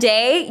the end of the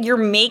day, you're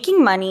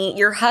making money,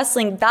 you're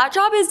hustling. That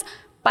job is,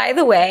 by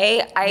the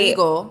way,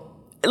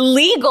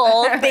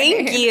 legal.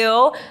 Thank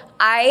you.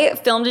 I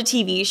filmed a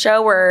TV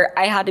show where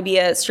I had to be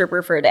a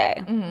stripper for a day.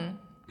 Mm-hmm.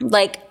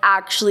 Like,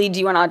 actually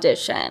do an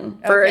audition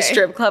for a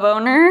strip club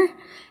owner.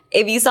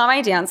 If you saw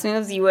my dance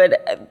moves, you would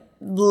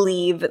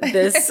leave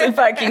this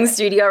fucking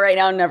studio right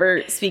now and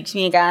never speak to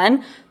me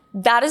again.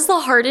 That is the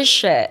hardest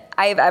shit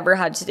I've ever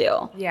had to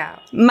do. Yeah.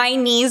 My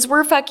knees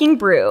were fucking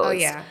bruised. Oh,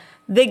 yeah.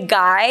 The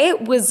guy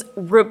was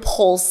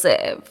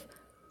repulsive.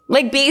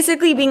 Like,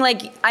 basically being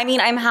like, I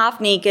mean, I'm half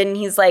naked, and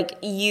he's like,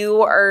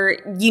 you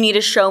need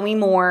to show me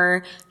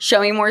more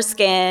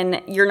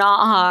skin. You're not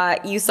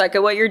hot. You suck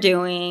at what you're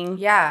doing.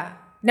 Yeah.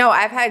 No,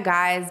 I've had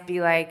guys be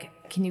like,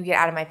 can you get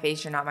out of my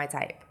face? You're not my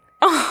type.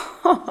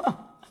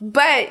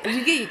 But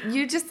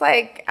you just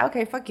like,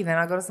 okay, fuck you then.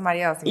 I'll go to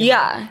somebody else.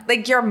 Yeah.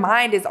 Like, your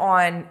mind is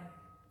on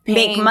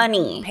make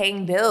money.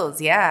 Paying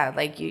bills. Yeah.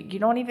 Like, you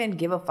don't even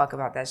give a fuck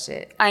about that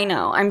shit. I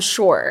know. I'm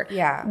sure.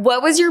 Yeah.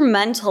 What was your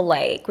mental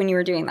like when you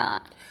were doing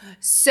that?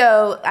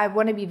 So I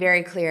want to be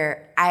very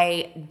clear.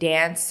 I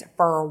danced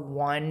for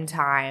one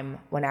time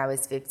when I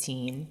was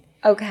 15.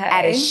 Okay.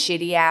 At a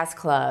shitty ass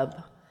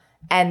club.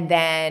 And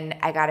then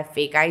I got a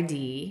fake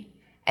ID.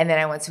 And then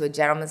I went to a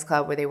gentleman's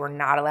club where they were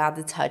not allowed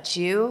to touch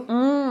you.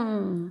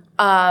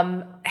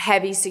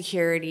 Heavy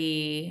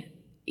security,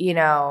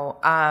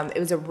 it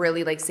was a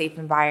really like safe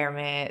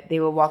environment. They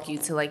would walk you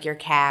to like your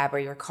cab or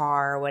your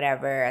car or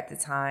whatever at the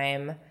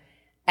time.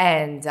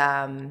 And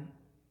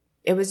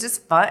it was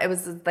just fun. It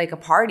was like a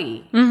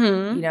party,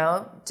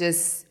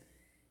 just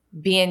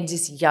being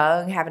just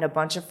young, having a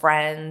bunch of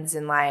friends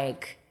and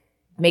like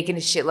making a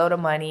shitload of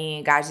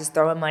money, guys just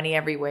throwing money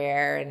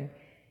everywhere. And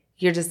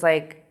you're just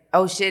like,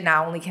 oh shit,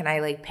 not only can I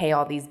like pay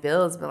all these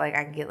bills, but like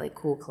I can get like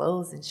cool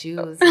clothes and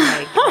shoes and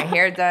like get my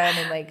hair done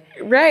and like.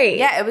 Right.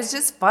 Yeah, it was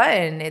just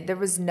fun. There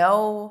was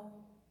no,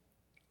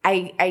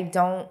 I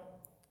don't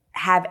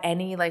have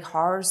any like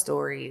horror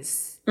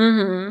stories.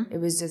 Mm-hmm. It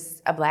was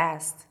just a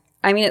blast.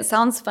 I mean, it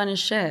sounds fun as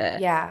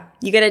shit. Yeah.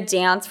 You get to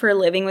dance for a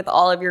living with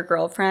all of your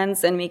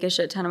girlfriends and make a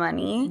shit ton of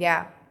money.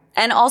 Yeah.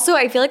 And also,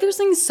 I feel like there's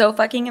something so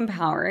fucking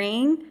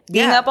empowering.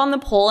 Being up on the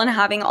pole and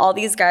having all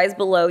these guys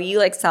below you,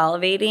 like,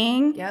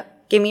 salivating.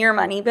 Yep. Give me your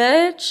money,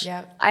 bitch.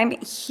 Yep. I'm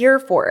here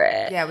for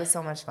it. Yeah, it was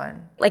so much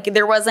fun. Like,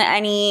 there wasn't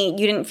you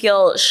didn't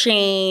feel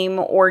shame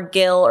or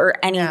guilt or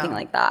anything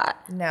like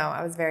that. No,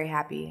 I was very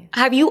happy.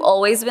 Have you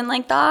always been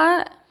like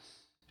that?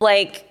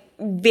 Like,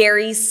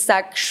 very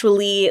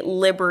sexually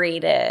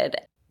liberated?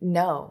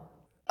 No.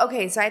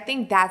 Okay, so I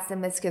think that's the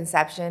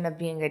misconception of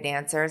being a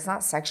dancer. It's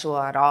not sexual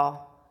at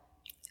all.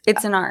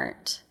 It's an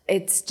art.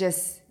 It's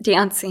just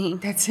dancing.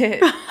 That's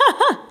it.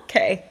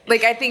 Okay.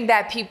 Like, I think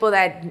that people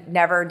that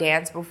never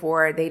danced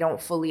before, they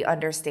don't fully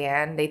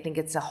understand. They think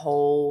it's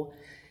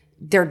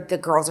the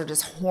girls are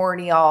just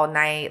horny all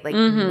night. Like,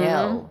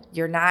 no,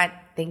 you're not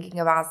thinking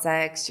about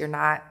sex.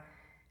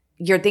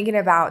 You're thinking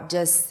about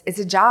just, it's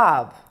a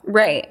job.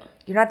 Right.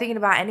 You're not thinking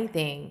about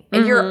anything.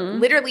 And you're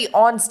literally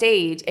on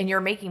stage and you're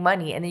making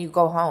money and then you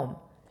go home.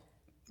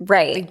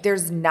 Right. Like,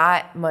 there's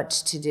not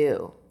much to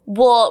do.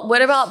 Well,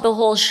 what about the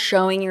whole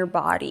showing your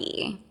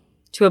body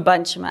to a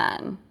bunch of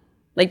men?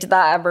 Like, did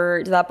that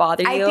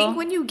bother you? I think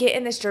when you get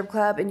in the strip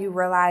club and you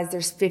realize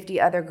there's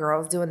 50 other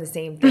girls doing the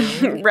same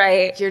thing.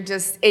 Right. You're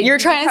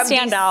trying to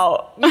stand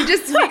out. You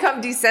just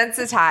become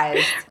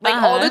desensitized.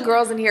 Like, all the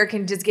girls in here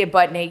can just get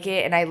butt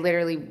naked and I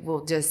literally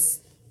will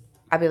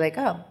I'll be like,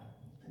 oh.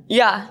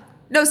 Yeah.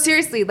 No,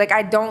 seriously. Like,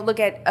 I don't look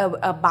at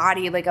a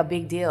body like a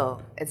big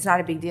deal. It's not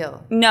a big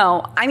deal.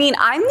 No. I mean,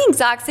 I'm the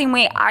exact same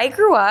way. I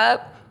grew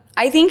up,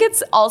 I think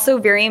it's also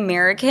very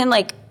American.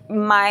 Like,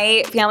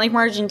 my family from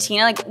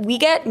Argentina, like, we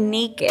get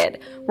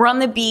naked. We're on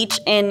the beach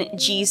in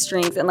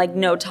G-strings and, like,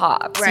 no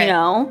tops, right. You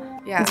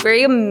know? Yeah. It's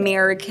very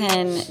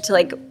American to,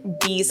 like,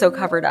 be so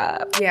covered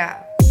up.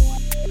 Yeah.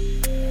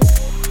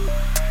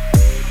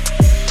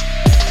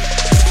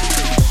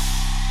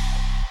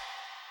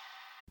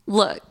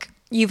 Look,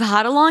 You've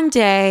had a long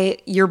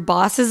day, your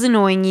boss is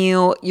annoying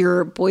you,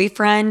 your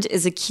boyfriend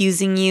is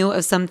accusing you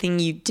of something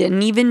you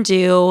didn't even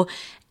do,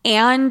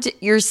 and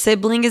your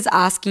sibling is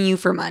asking you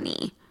for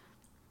money.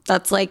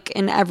 That's like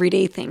an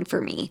everyday thing for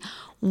me.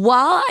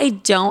 While I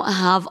don't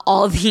have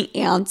all the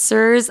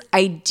answers,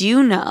 I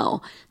do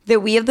know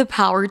that we have the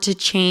power to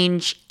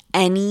change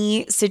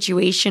any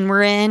situation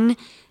we're in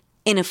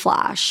a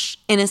flash,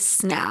 in a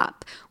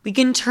snap. We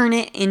can turn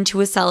it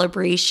into a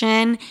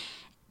celebration.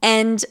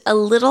 And a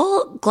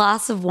little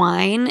glass of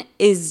wine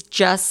is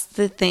just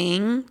the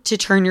thing to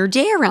turn your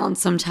day around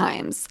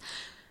sometimes.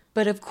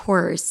 But of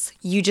course,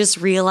 you just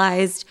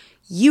realized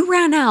you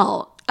ran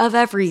out of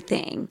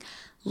everything.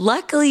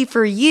 Luckily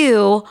for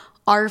you,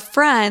 our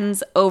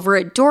friends over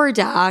at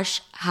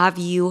DoorDash have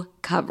you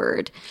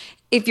covered.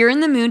 If you're in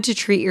the mood to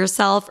treat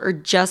yourself or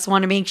just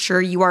want to make sure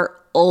you are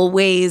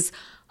always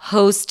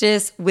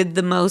hostess with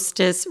the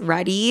mostest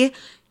ready,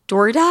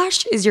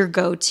 DoorDash is your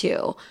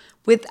go-to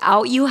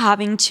without you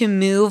having to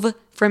move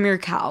from your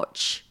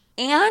couch.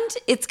 And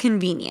it's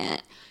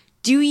convenient.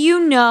 Do you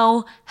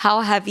know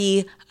how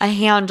heavy a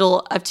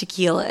handle of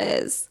tequila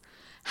is?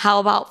 How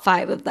about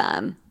 5 of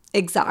them?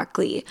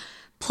 Exactly.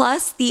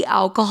 Plus, the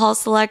alcohol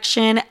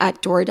selection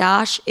at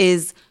DoorDash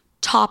is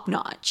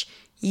top-notch.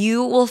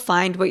 You will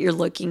find what you're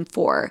looking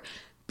for.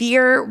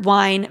 Beer,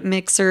 wine,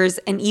 mixers,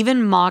 and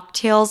even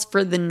mocktails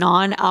for the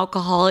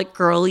non-alcoholic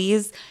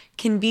girlies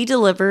can be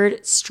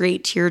delivered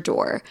straight to your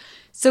door.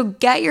 So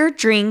get your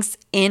drinks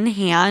in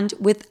hand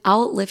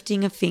without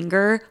lifting a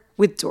finger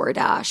with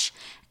DoorDash.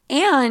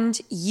 And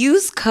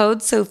use code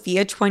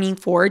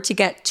SOFIA24 to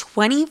get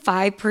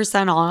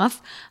 25%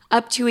 off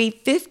up to a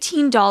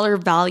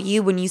 $15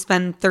 value when you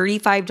spend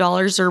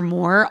 $35 or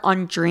more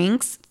on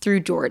drinks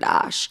through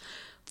DoorDash.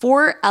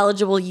 For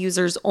eligible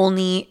users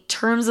only,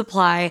 terms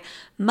apply,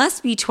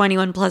 must be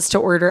 21 plus to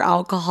order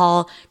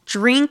alcohol,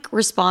 drink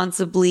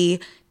responsibly,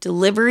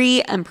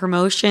 delivery and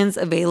promotions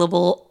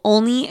available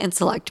only in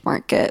select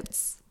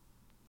markets.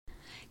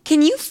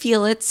 Can you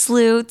feel it,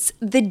 Sloots?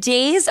 The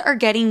days are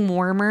getting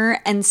warmer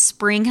and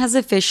spring has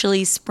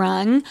officially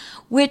sprung,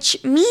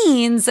 which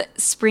means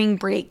spring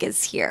break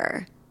is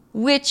here.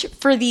 Which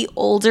for the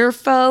older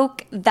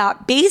folk,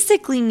 that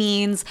basically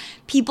means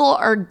people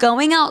are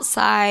going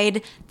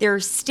outside, they're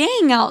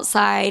staying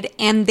outside,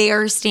 and they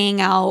are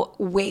staying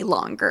out way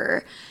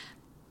longer.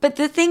 But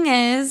the thing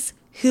is,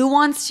 who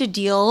wants to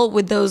deal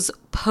with those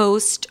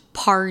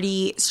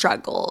post-party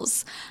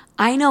struggles?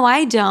 I know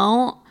I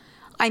don't.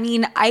 I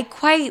mean, I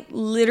quite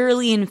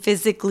literally and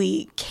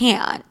physically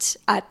can't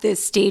at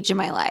this stage in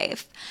my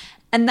life.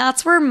 And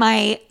that's where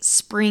my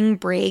spring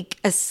break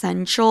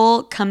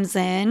essential comes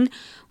in,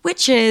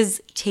 which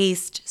is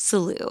Taste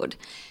Salud.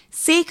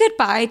 Say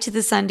goodbye to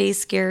the Sunday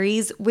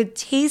scaries with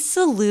Taste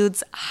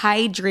Salud's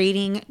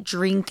hydrating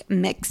drink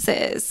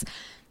mixes.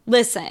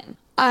 Listen,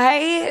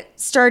 I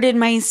started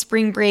my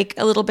spring break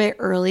a little bit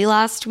early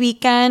last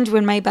weekend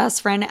when my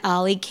best friend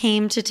Allie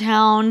came to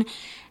town,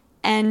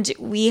 and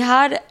we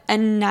had a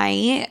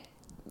night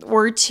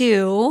or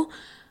two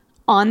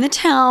on the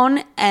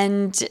town,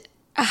 and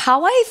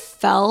how I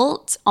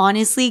felt,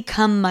 honestly,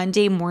 come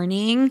Monday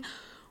morning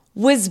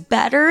was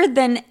better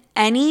than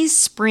any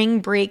spring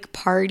break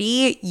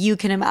party you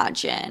can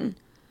imagine.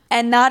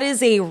 And that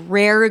is a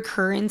rare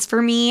occurrence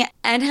for me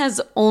and has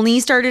only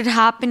started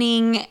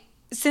happening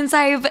since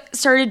I've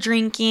started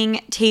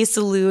drinking Taste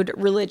Salud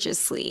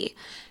religiously.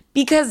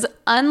 Because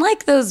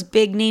unlike those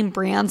big name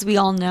brands we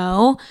all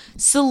know,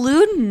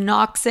 Salud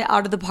knocks it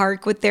out of the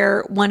park with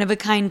their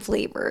one-of-a-kind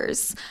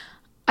flavors.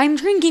 I'm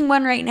drinking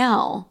one right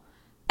now.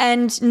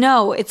 And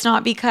no, it's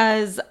not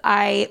because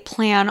I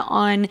plan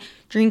on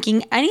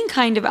drinking any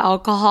kind of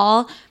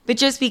alcohol, but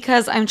just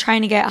because I'm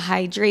trying to get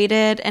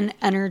hydrated and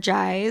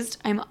energized.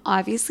 I'm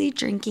obviously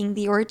drinking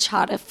the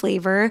horchata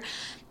flavor,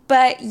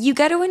 but you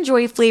get to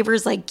enjoy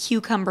flavors like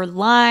cucumber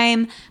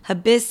lime,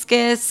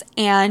 hibiscus,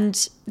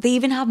 and they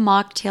even have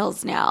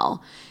mocktails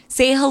now.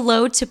 Say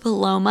hello to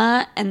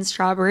Paloma and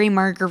strawberry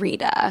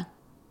margarita.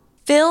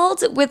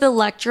 Filled with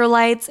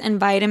electrolytes and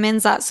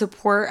vitamins that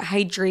support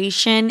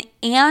hydration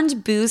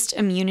and boost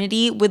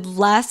immunity with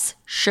less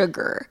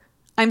sugar.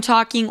 I'm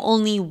talking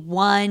only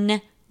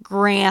 1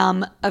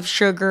 gram of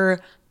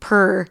sugar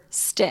per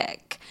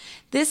stick.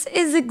 This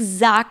is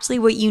exactly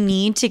what you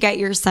need to get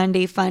your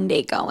Sunday fun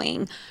day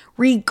going,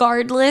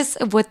 regardless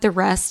of what the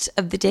rest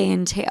of the day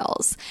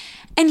entails.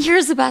 And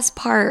here's the best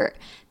part.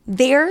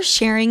 They're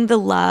sharing the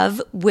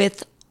love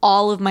with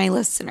all of my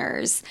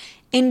listeners.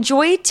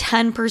 Enjoy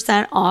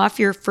 10% off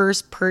your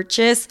first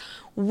purchase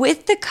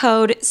with the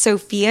code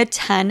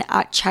SOFIA10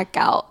 at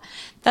checkout.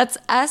 That's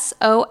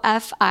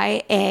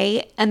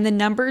SOFIA and the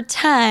number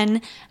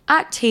 10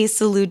 at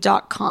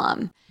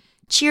tastesalud.com.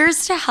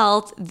 Cheers to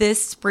health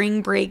this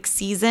spring break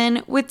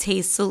season with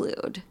Taste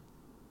Salud.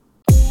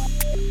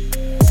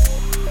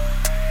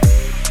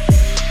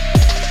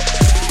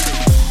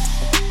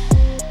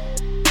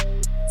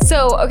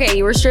 So, okay,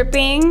 you were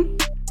stripping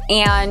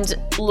and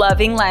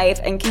loving life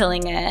and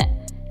killing it.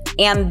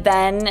 And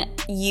then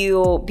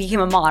you became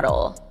a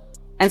model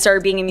and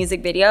started being in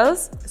music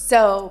videos?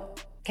 So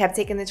kept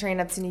taking the train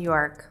up to New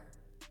York,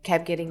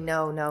 kept getting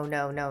no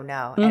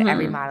at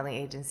every modeling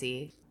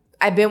agency.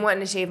 I've been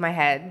wanting to shave my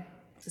head.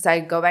 So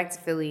I go back to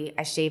Philly,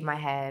 I shave my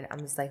head. I'm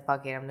just like,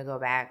 fuck it, I'm gonna go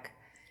back.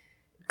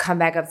 Come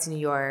back up to New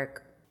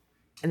York.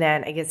 And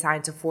then I get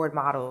signed to Ford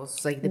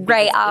Models, like the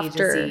biggest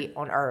agency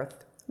on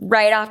earth.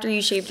 Right after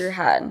you shaved your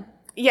head.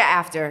 Yeah,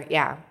 after,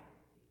 yeah.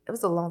 It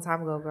was a long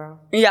time ago, girl.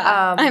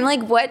 Yeah. I'm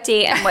like, what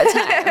date and what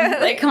time?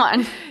 Like, come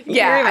on.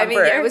 Yeah, I mean,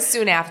 yeah, it was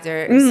soon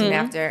after. It was soon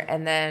after.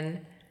 And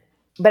then,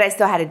 but I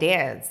still had to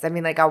dance. I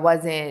mean, like, I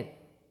wasn't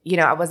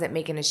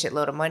making a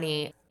shitload of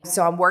money.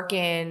 So I'm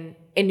working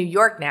in New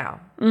York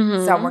now.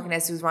 So I'm working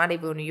at Sue's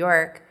Rendezvous in New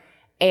York.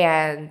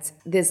 And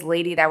this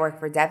lady that worked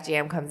for Def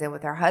Jam comes in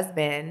with her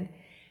husband.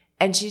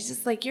 And she's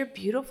just like, you're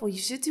beautiful. You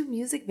should do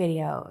music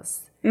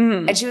videos.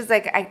 And she was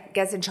like, I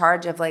guess in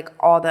charge of like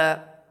all the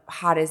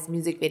hottest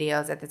music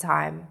videos at the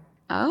time.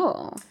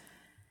 Oh.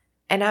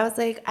 And I was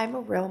like, I'm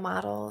a real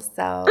model.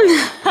 So,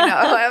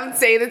 I'm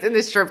saying this in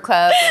the strip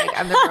club. Like,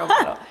 I'm the real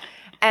model.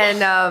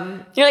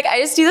 And you're like,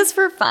 I just do this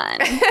for fun.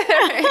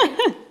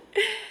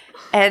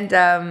 And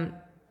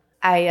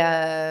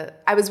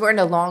I was wearing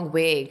a long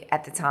wig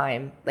at the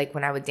time, like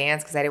when I would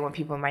dance, because I didn't want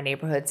people in my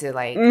neighborhood to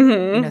like,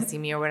 see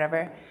me or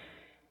whatever.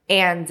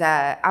 And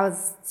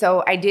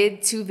I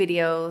did 2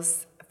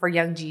 videos for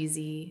Young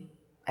Jeezy,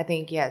 I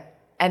think, yeah.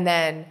 And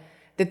then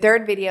the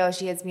third video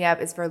she hits me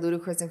up is for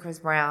Ludacris and Chris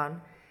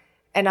Brown.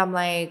 And I'm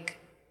like,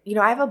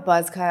 I have a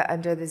buzz cut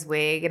under this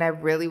wig and I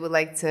really would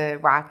like to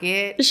rock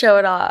it. Show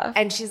it off.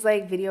 And she's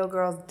like, video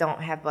girls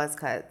don't have buzz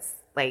cuts.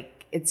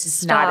 Like, it's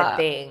just not a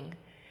thing.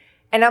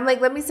 And I'm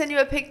like, let me send you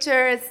a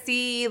picture and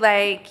see,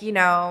 like,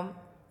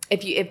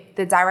 if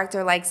the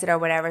director likes it or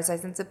whatever. So I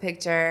sent a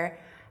picture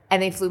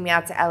and they flew me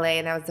out to LA,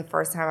 and that was the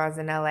first time I was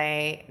in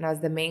LA, and I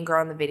was the main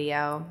girl in the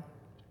video.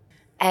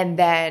 And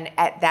then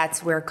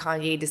that's where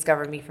Kanye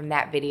discovered me from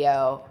that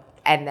video,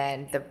 and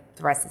then the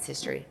rest is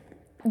history.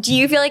 Do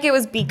you feel like it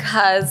was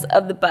because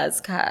of the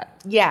buzz cut?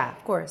 Yeah,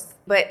 of course.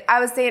 But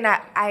I was saying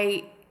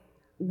I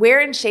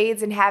wearing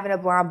shades and having a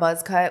blonde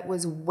buzz cut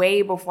was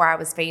way before I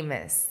was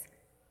famous.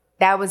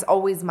 That was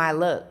always my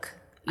look.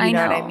 You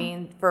know what I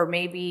mean? For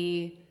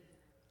maybe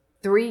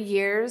 3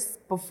 years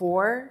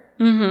before.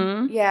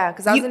 Yeah,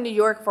 because I was in New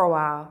York for a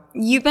while.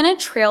 You've been a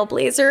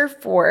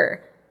trailblazer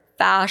for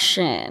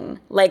fashion,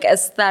 like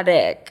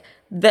aesthetic,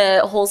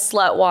 the whole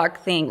slut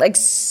walk thing, like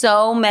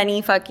so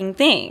many fucking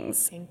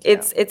things. Thank you.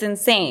 It's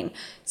insane.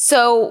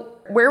 So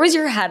where was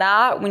your head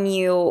at when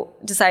you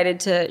decided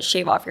to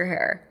shave off your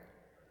hair?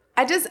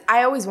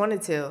 I always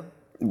wanted to.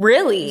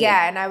 Really?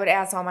 Yeah, and I would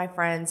ask all my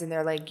friends, and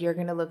they're like, you're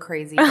going to look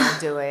crazy. Don't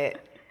do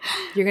it.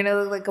 You're going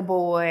to look like a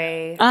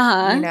boy.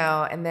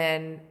 And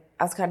then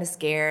I was kind of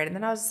scared. And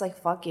then I was just like,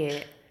 fuck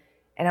it.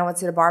 And I went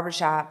to the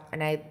barbershop,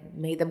 and I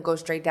made them go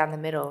straight down the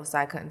middle so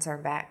I couldn't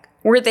turn back.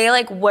 Were they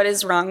like, what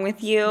is wrong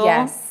with you?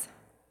 Yes.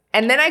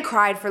 And then I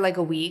cried for like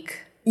a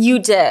week. You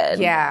did?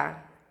 Yeah.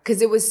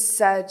 Because it was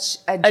such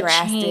a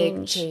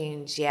drastic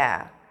change.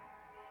 Yeah.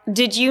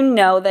 Did you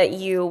know that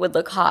you would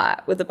look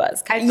hot with a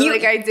buzz cut? I feel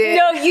like I did.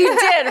 No, you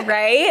did,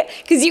 right?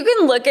 Because you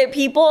can look at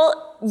people,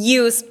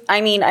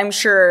 I'm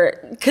sure,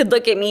 could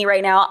look at me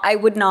right now. I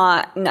would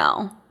not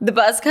know. The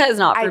buzz cut is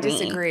not for me. I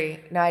disagree.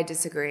 No, I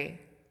disagree.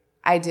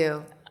 I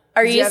do.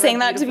 Are you saying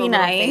that to be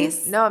nice?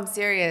 Face? No, I'm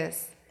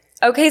serious.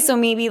 Okay, so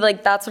maybe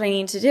like that's what I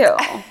need to do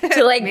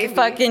to like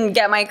fucking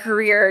get my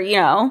career,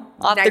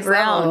 off the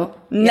ground.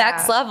 Level.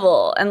 Next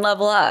level and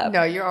level up.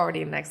 No, you're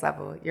already next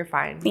level. You're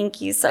fine.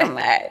 Thank you so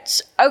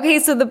much. Okay,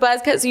 so the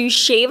buzz cut, so you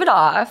shave it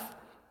off.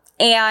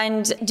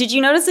 And did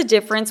you notice a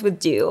difference with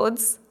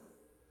dudes?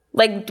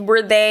 Like,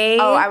 were they?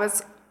 Oh,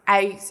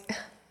 I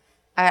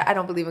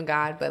don't believe in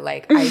God, but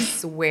like I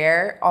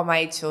swear on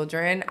my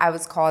children, I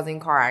was causing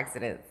car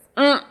accidents.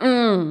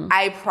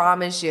 I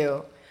promise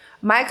you.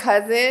 My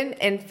cousin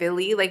in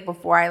Philly, like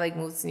before I like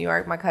moved to New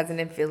York, my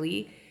cousin in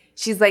Philly,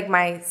 she's like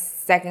my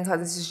second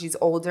cousin, so she's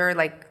older,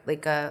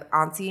 like a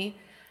auntie.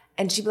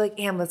 And she'd be like,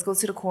 Am, let's go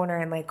to the corner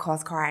and like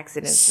cause car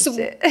accidents and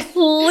shit.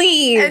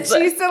 Please. And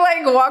she used to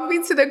like walk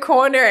me to the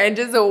corner and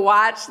just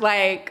watch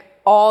like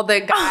all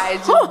the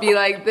guys just be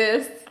like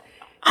this,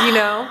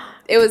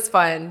 It was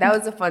fun. That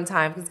was a fun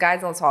time because guys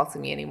don't talk to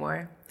me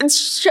anymore.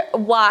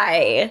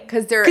 Why?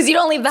 Because you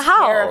don't leave the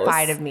house.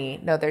 Terrified of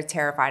me. No, they're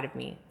terrified of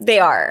me. They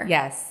are.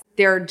 Yes.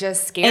 They're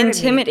just scared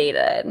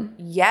intimidated. Of me.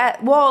 Yeah.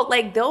 Well,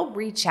 like they'll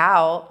reach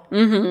out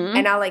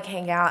and I'll like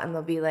hang out and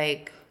they'll be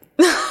like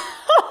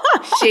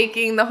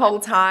shaking the whole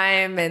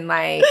time and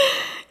like.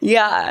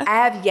 Yeah.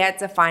 I have yet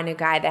to find a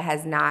guy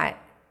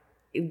that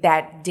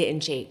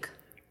didn't shake.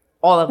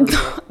 All of them do.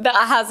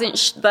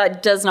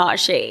 that does not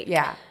shake.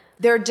 Yeah.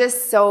 They're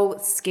just so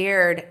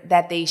scared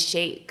that they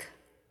shake.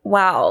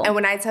 Wow. And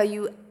when I tell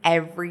you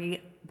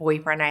every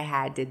boyfriend I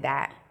had did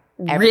that.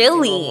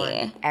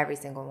 Really? Every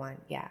single one.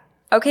 Yeah.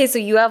 Okay, so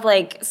you have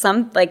like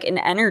an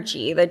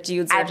energy that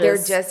dudes are they're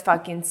just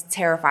fucking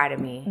terrified of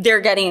me. They're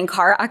getting in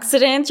car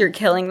accidents. You're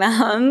killing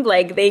them.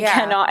 Like they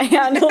cannot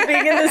handle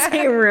being in the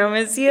same room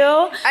as you.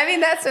 I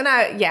mean, that's when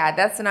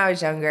I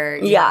was younger.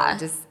 You know,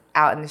 just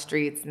out in the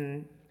streets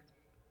and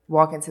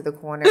walk into the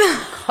corner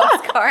and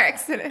cause car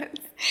accidents.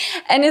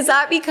 And is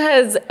that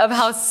because of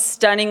how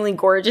stunningly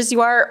gorgeous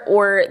you are,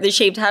 or the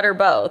shaved head, or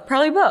both?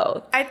 Probably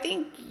both. I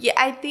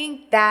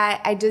think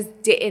that I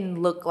just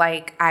didn't look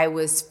like I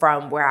was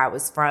from where I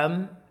was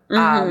from.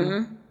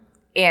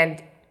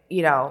 And,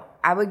 you know,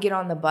 I would get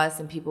on the bus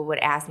and people would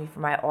ask me for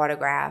my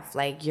autograph.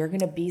 Like, you're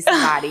going to be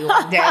somebody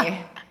one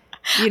day.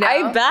 You know?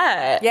 I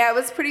bet. Yeah, it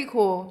was pretty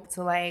cool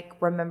to, like,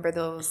 remember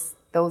those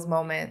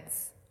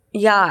moments.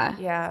 Yeah.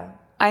 Yeah.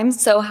 I'm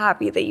so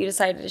happy that you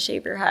decided to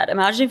shave your head.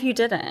 Imagine if you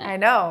didn't. I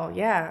know,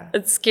 yeah.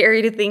 It's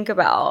scary to think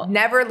about.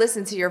 Never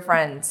listen to your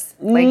friends.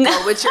 Like,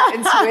 go with your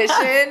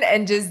intuition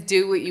and just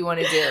do what you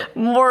want to do.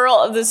 Moral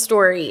of the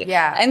story.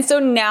 Yeah. And so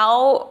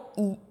now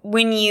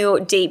when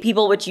you date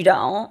people, which you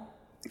don't,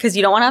 because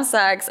you don't want to have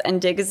sex and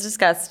dick is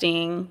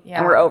disgusting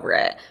and we're over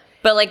it.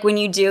 But, like, when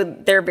you do,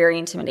 they're very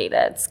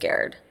intimidated,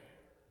 scared.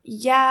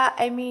 Yeah,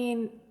 I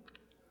mean,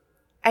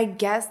 I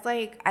guess,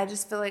 like, I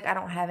just feel like I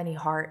don't have any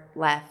heart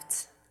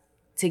left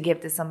to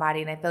give to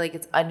somebody, and I feel like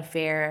it's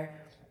unfair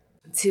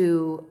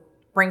to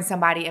bring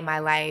somebody in my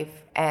life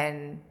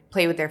and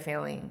play with their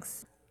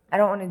feelings. I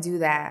don't want to do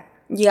that.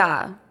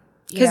 Yeah.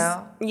 You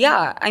know?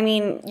 Yeah, I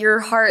mean, your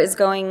heart is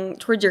going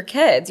towards your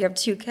kids. You have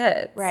 2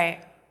 kids.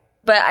 Right.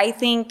 But I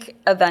think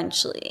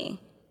eventually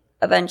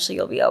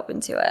you'll be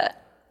open to it.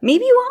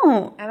 Maybe you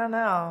won't. I don't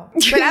know.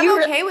 But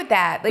I'm okay with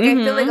that. Like, I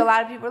feel like a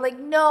lot of people are like,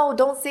 no,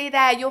 don't say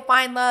that. You'll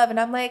find love. And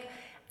I'm like,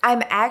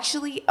 I'm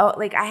actually,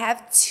 like, I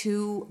have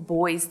 2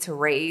 boys to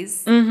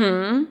raise. Dick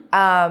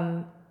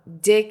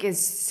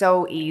is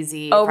so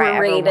easy.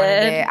 Overrated. If I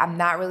ever wanted it. I'm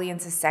not really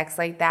into sex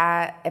like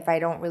that if I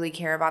don't really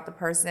care about the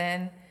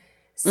person.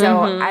 So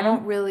I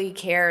don't really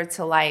care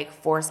to, like,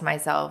 force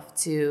myself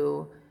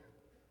to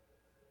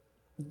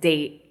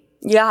date.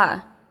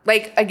 Yeah.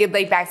 Like, again,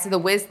 like, back to the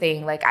Wiz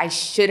thing. Like, I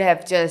should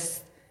have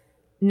just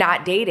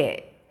not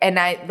dated. And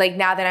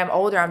now that I'm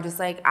older, I'm just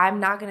like, I'm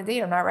not going to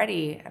date. I'm not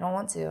ready. I don't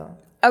want to.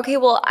 Okay,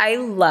 well, I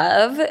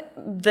love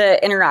the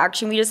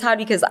interaction we just had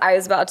because I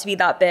was about to be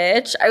that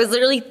bitch. I was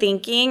literally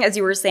thinking as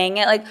you were saying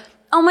it, like,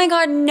 oh my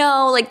God,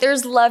 no, like,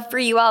 there's love for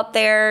you out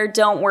there.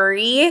 Don't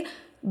worry.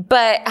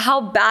 But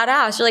how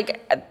badass. You're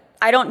like,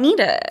 I don't need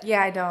it.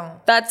 Yeah, I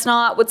don't. That's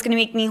not what's going to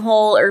make me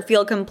whole or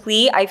feel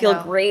complete. I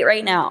feel great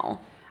right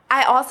now.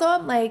 I also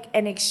am, like,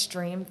 an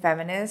extreme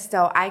feminist,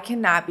 so I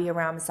cannot be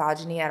around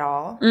misogyny at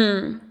all.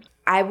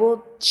 I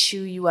will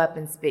chew you up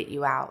and spit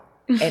you out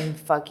in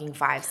fucking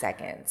 5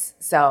 seconds.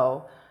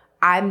 So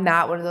I'm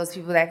not one of those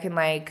people that can,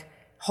 like,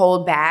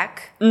 hold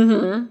back.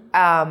 There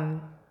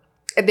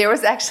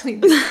was actually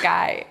this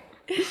guy.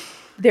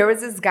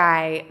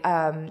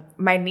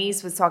 My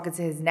niece was talking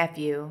to his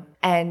nephew,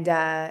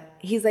 and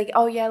he's like,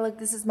 oh, yeah, look,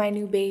 this is my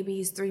new baby.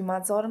 He's 3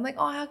 months old. I'm like,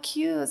 oh, how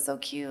cute. So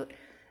cute.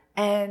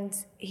 And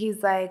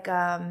he's like,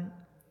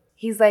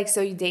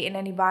 so you dating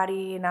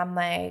anybody? And I'm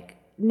like,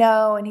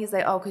 no. And he's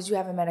like, oh, because you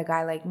haven't met a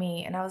guy like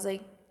me. And I was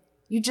like,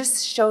 you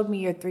just showed me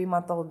your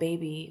 3-month-old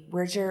baby.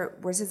 Where's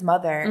his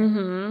mother?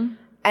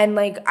 And,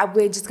 like,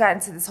 we just got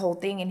into this whole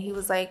thing, and he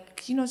was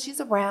like, you know, she's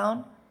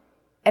around.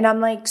 And I'm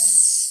like,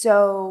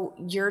 so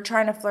you're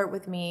trying to flirt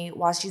with me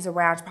while she's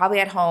around, she's probably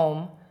at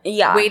home,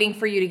 waiting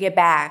for you to get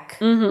back.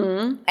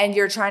 And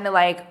you're trying to,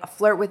 like,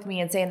 flirt with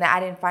me and saying that I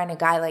didn't find a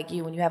guy like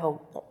you when you have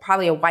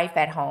probably a wife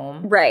at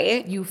home.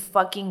 Right. You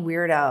fucking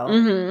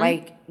weirdo.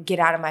 Like, get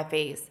out of my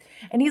face.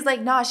 And he's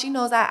like, nah, she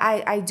knows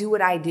I do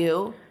what I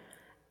do.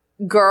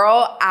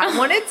 Girl, I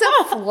wanted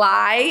to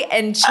fly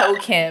and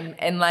choke him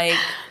and, like.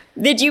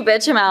 Did you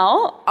bitch him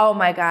out? Oh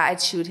my God, I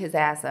chewed his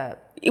ass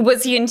up.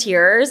 Was he in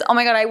tears? Oh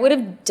my God, I would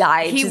have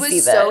died to see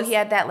this. He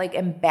had that, like,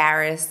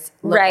 embarrassed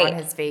look on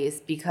his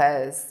face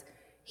because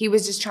he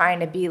was just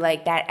trying to be,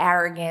 like, that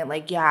arrogant,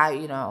 like, yeah,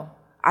 you know,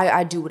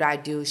 I do what I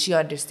do. She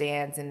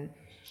understands. And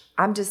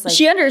I'm just like.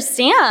 She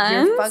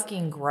understands? You're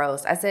fucking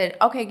gross. I said,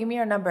 okay, give me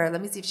her number. Let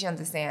me see if she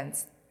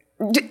understands.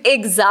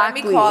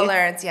 Exactly. Let me call her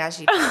and see how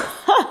she does.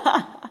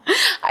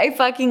 I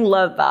fucking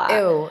love that.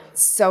 Ew,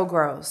 so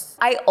gross.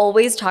 I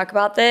always talk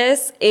about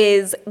this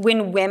is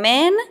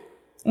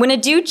when a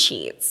dude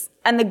cheats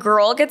and the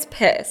girl gets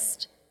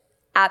pissed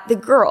at the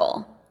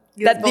girl.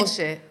 That's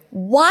bullshit.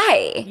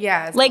 Why?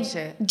 Yeah, it's like,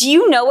 bullshit. Do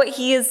you know what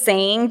he is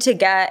saying to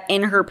get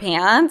in her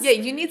pants? Yeah,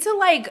 you need to,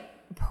 like,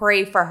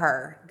 pray for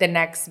her, the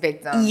next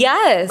victim.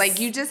 Yes. Like,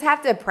 you just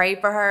have to pray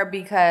for her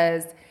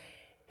because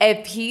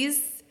if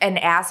he's an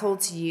asshole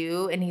to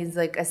you and he's,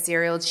 like, a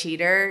serial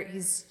cheater,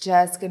 he's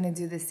just gonna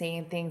do the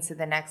same thing to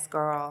the next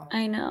girl.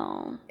 I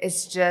know.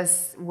 It's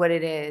just what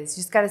it is.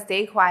 You just gotta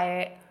stay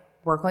quiet,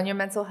 work on your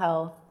mental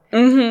health,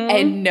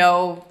 and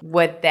know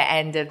what the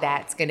end of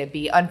that's gonna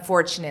be,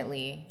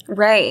 unfortunately.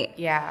 Right.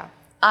 Yeah.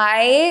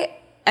 I'm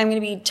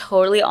gonna be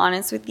totally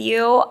honest with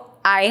you.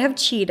 I have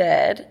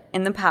cheated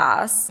in the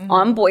past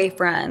on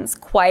boyfriends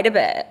quite a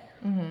bit.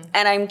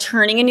 And I'm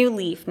turning a new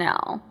leaf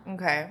now.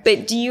 Okay.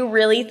 But do you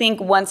really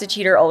think once a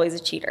cheater, always a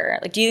cheater?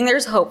 Like, do you think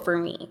there's hope for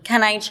me?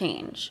 Can I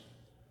change?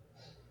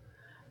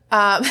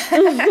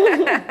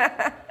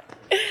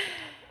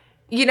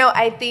 You know,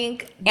 I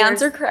think.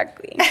 Answer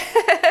correctly.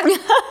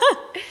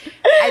 I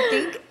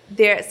think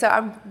So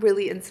I'm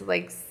really into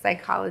like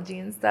psychology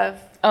and stuff.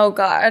 Oh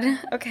God.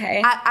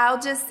 Okay.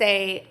 I'll just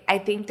say I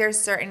think there's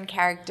certain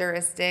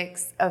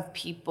characteristics of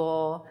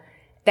people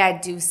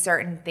that do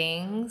certain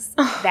things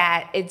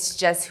that it's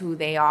just who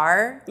they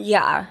are.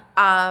 Yeah.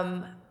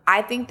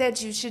 I think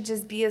that you should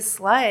just be a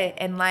slut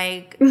and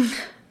like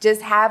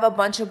just have a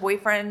bunch of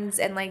boyfriends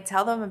and like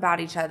tell them about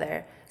each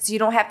other so you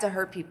don't have to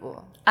hurt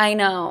people. I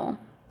know.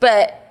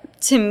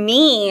 But to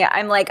me,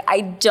 I'm like,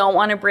 I don't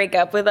want to break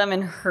up with them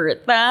and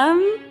hurt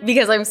them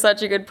because I'm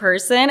such a good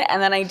person.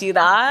 And then I do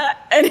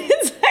that. And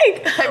it's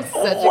like,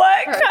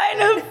 what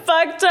kind of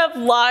fucked up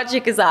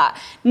logic is that?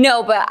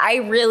 No, but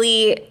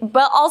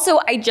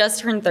also I just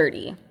turned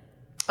 30.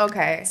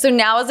 Okay. So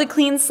now is a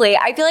clean slate.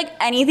 I feel like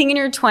anything in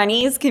your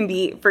 20s can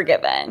be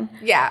forgiven.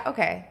 Yeah,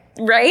 okay.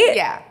 Right?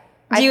 Yeah.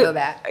 I feel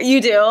that. You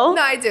do? No,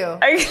 I do. No,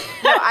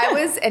 I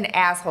was an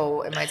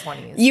asshole in my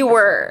 20s. You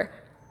were.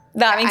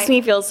 That makes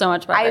me feel so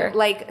much better. I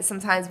like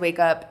sometimes wake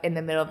up in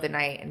the middle of the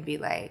night and be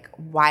like,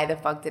 why the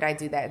fuck did I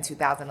do that in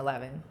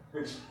 2011?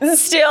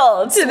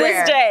 Still, to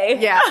this day.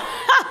 Yeah.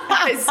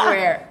 I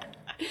swear.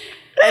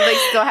 I like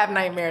still have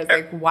nightmares.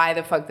 Like, why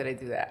the fuck did I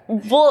do that?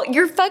 Well,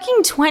 your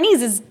fucking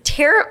 20s is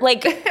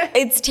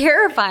it's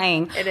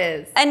terrifying. It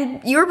is.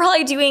 And you were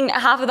probably doing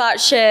half of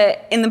that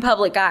shit in the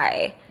public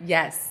eye.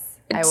 Yes.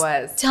 I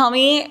was. Tell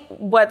me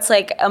what's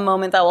like a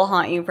moment that will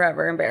haunt you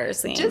forever,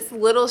 embarrassing. Just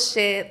little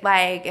shit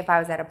like if I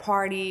was at a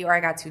party or I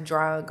got too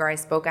drunk or I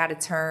spoke out of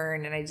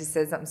turn and I just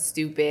said something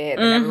stupid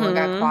and everyone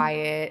got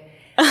quiet.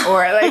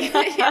 Or like,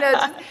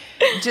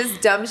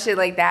 just dumb shit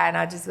like that. And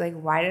I'll just be like,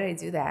 why did I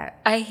do that?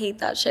 I hate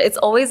that shit. It's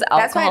always alcohol.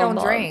 That's why I don't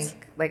involved.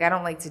 drink. Like, I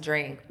don't like to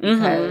drink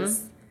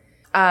because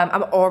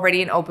I'm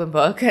already an open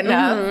book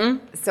enough.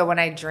 So when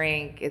I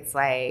drink, it's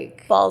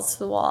like... balls to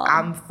the wall.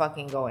 I'm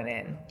fucking going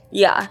in.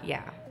 Yeah.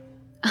 Yeah.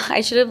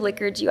 I should have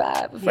liquored you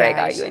up before I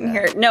got you in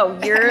here. No,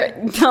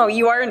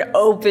 you are an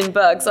open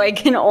book. So I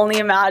can only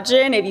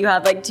imagine if you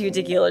had like 2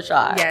 tequila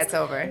shots. Yeah, it's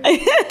over.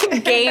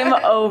 Game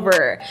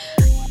over.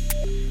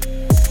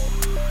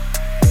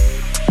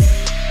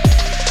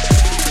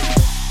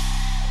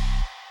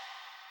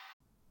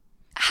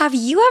 Have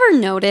you ever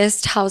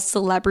noticed how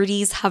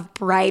celebrities have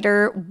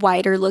brighter,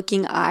 whiter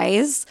looking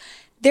eyes?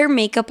 Their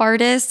makeup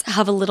artists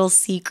have a little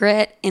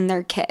secret in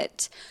their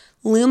kit.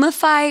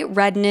 Lumify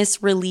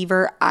Redness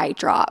Reliever Eye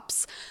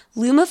Drops.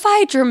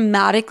 Lumify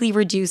dramatically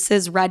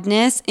reduces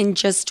redness in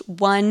just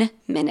 1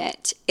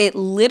 minute. It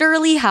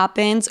literally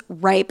happens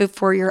right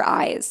before your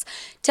eyes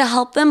to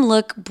help them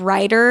look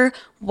brighter,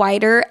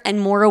 whiter, and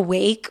more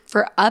awake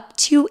for up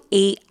to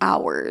 8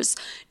 hours.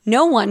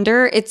 No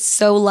wonder it's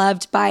so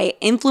loved by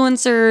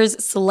influencers,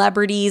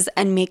 celebrities,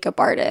 and makeup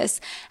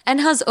artists,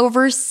 and has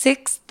over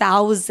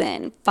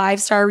 6,000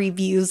 5-star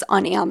reviews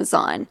on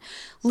Amazon.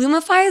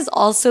 Lumify is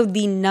also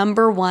the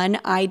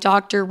 #1 eye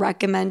doctor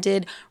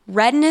recommended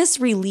redness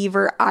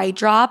reliever eye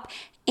drop,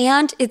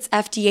 and it's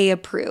FDA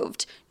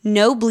approved.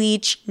 No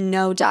bleach,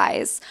 no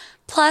dyes.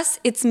 Plus,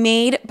 it's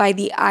made by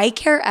the eye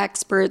care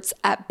experts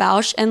at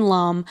Bausch &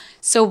 Lomb,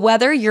 so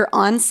whether you're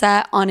on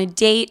set on a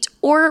date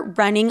or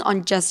running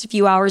on just a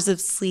few hours of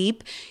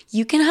sleep,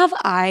 you can have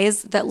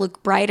eyes that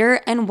look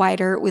brighter and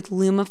whiter with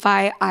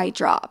Lumify eye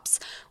drops.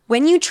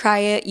 When you try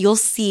it, you'll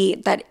see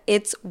that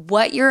it's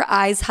what your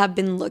eyes have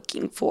been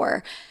looking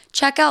for.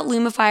 Check out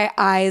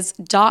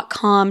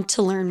LumifyEyes.com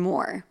to learn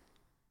more.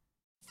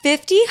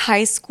 50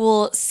 high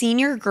school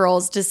senior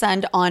girls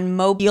descend on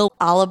Mobile,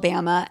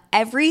 Alabama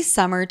every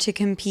summer to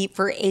compete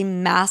for a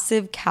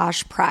massive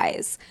cash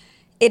prize.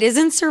 It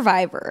isn't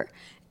Survivor.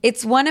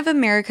 It's one of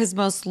America's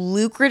most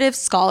lucrative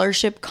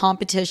scholarship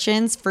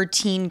competitions for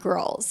teen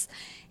girls.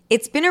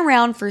 It's been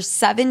around for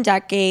 7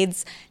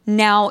 decades.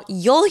 Now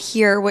you'll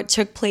hear what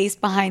took place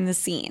behind the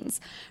scenes.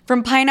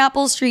 From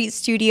Pineapple Street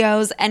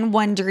Studios and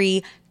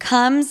Wondery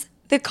comes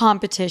the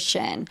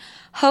competition.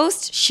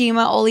 Host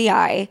Shima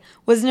Oliai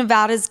was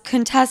Nevada's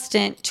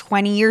contestant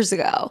 20 years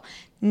ago.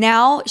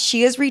 Now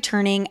she is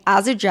returning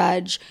as a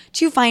judge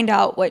to find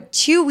out what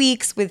 2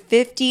 weeks with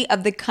 50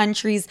 of the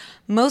country's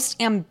most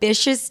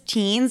ambitious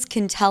teens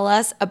can tell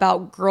us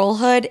about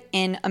girlhood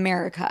in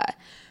America.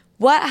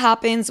 What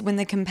happens when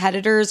the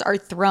competitors are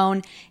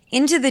thrown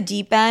into the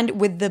deep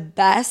end with the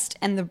best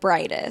and the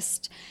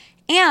brightest?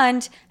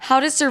 And how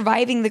does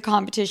surviving the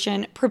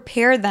competition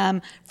prepare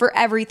them for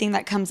everything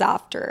that comes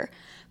after?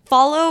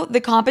 Follow the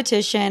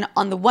competition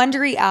on the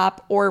Wondery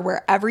app or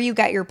wherever you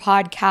get your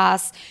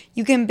podcasts.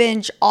 You can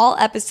binge all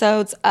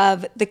episodes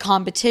of the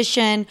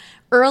competition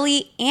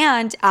early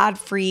and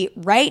ad-free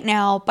right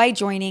now by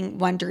joining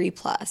Wondery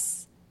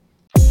Plus.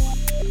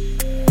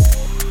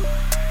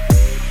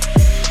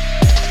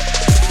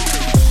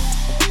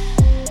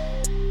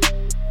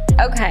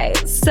 Okay,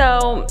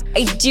 so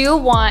I do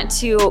want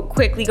to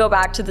quickly go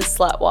back to the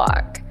slut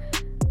walk.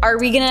 Are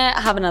we gonna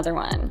have another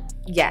one?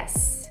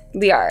 Yes.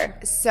 We are.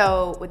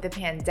 So with the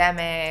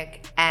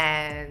pandemic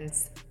and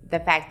the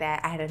fact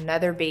that I had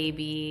another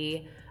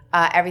baby,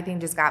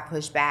 everything just got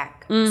pushed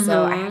back.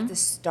 So I have to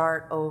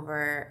start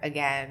over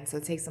again. So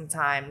it takes some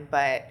time,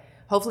 but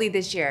hopefully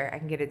this year I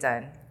can get it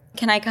done.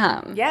 Can I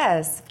come?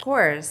 Yes, of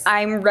course.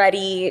 I'm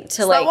ready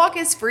to Slut Walk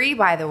is free,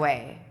 by the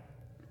way.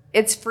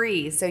 It's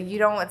free. So you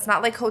don't, it's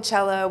not like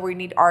Coachella where you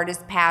need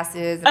artist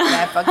passes and all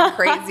that fucking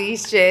crazy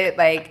shit.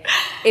 Like,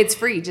 it's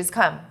free. Just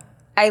come.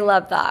 I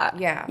love that.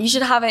 Yeah. You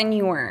should have it in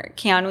New York.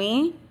 Can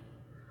we?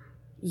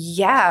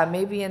 Yeah,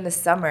 maybe in the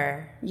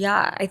summer.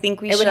 Yeah, I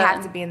think we should. It would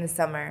have to be in the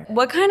summer.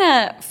 What kind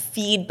of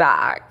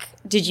feedback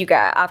did you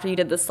get after you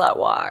did the Slut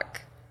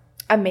Walk?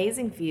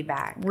 Amazing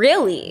feedback.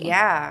 Really?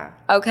 Yeah.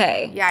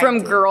 Okay. Yeah,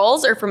 from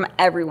girls or from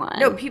everyone?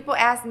 No, people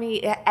ask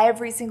me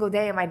every single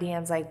day in my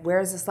DMs, like,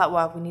 where's the Slut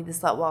Walk? We need the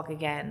Slut Walk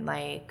again.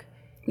 Like,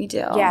 we do.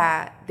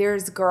 Yeah.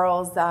 There's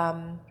girls.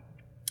 I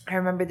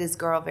remember this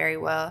girl very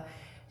well.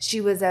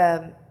 She was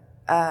a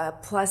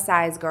plus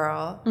size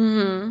girl.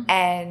 Mm-hmm.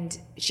 And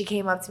she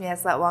came up to me at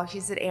Slut Walk. She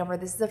said, Amber,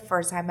 this is the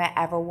first time I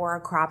ever wore a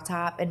crop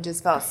top and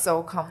just felt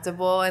so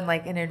comfortable in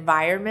like an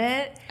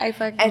environment.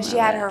 And she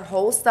had her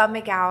whole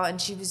stomach out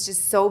and she was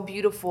just so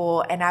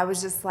beautiful. And I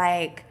was just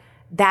like,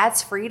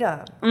 that's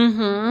freedom.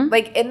 Mm-hmm.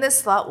 Like in the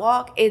Slut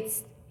Walk,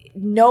 it's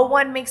no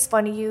one makes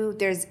fun of you.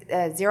 There's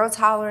zero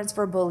tolerance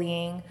for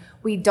bullying.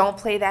 We don't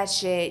play that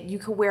shit. You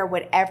can wear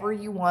whatever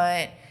you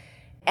want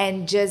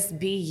and just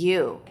be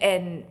you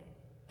and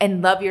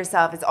love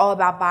yourself. It's all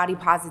about body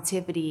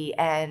positivity.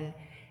 And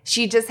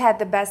she just had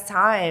the best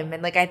time.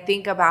 And like, I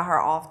think about her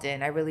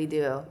often. I really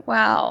do.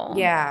 Wow.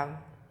 Yeah.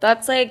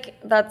 That's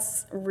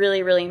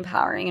really, really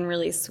empowering and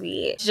really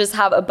sweet to just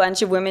have a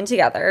bunch of women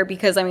together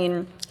because, I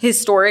mean,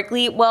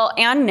 historically, well,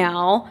 and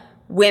now,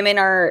 women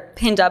are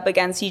pinned up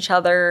against each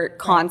other,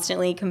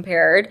 constantly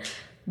compared,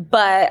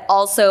 but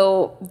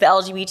also the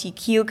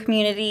LGBTQ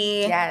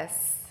community.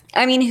 Yes.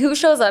 I mean, who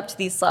shows up to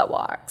these slut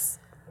walks?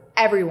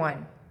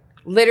 Everyone.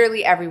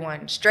 Literally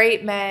everyone.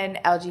 Straight men,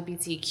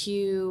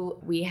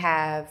 LGBTQ. We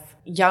have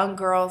young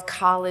girls,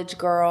 college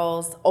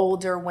girls,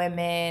 older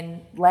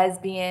women,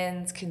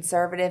 lesbians,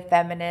 conservative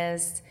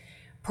feminists,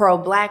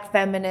 pro-black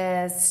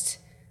feminists.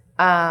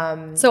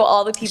 So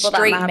all the people that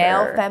matter. Straight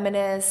male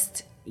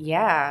feminist.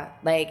 Yeah,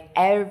 like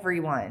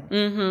everyone.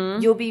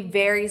 Mm-hmm. You'll be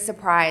very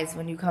surprised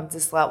when you come to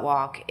Slut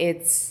Walk.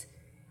 It's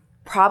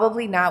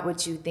probably not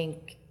what you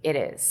think it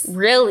is.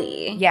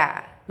 Really?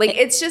 Yeah. Like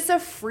it's just a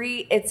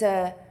free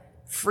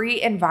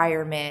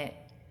environment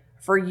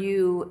for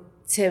you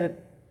to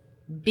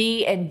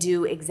be and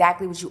do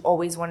exactly what you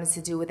always wanted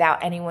to do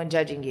without anyone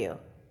judging you.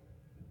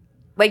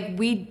 Like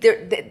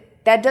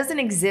that doesn't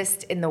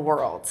exist in the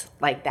world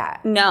like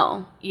that.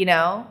 No. You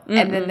know? Mm-hmm.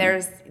 And then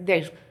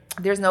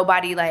there's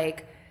nobody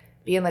like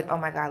being like, oh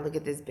my God, look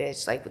at this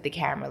bitch, like with the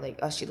camera, like,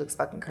 oh, she looks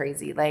fucking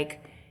crazy.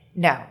 Like,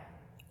 no.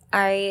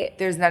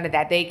 There's none of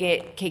that. They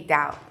get kicked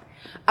out.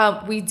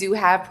 We do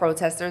have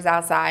protesters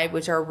outside,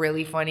 which are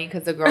really funny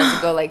because the girls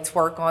will go like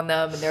twerk on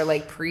them and they're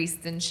like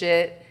priests and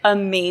shit.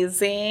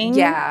 Amazing.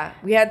 Yeah.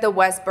 We had the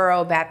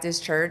Westboro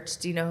Baptist Church.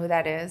 Do you know who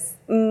that is?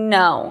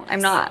 No, I'm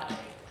not.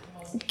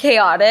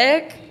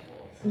 Chaotic?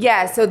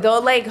 Yeah. So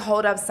they'll like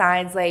hold up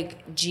signs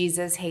like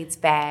Jesus hates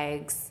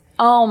fags.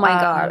 Oh my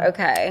God.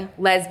 Okay.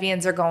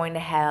 Lesbians are going to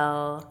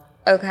hell.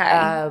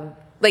 Okay.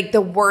 Like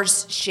the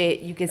worst shit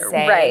you could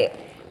say. Right.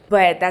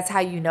 But that's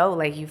how you know,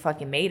 like, you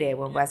fucking made it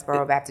when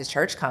Westboro Baptist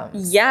Church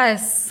comes.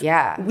 Yes.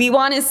 Yeah. We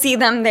want to see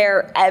them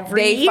there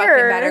every year. They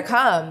fucking better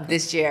come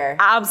this year.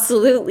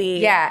 Absolutely.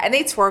 Yeah, and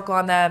they twerk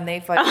on them.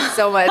 They fucking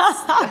so much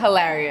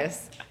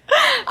hilarious.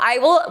 I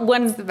will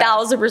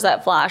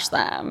 1,000% flash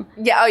them.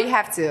 Yeah, oh, you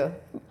have to.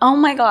 Oh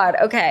my God.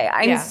 Okay.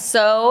 I'm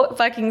so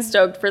fucking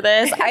stoked for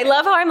this. I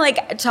love how I'm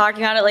like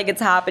talking about it like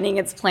it's happening,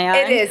 it's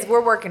planned. It is.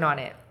 We're working on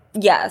it.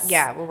 Yes.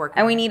 Yeah, we're working on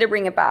it. And we need to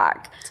bring it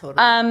back.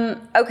 Totally.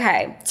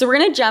 Okay. So we're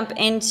going to jump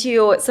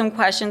into some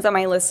questions that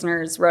my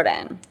listeners wrote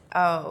in.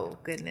 Oh,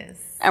 goodness.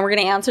 And we're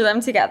going to answer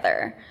them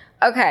together.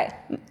 Okay.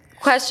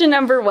 Question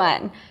number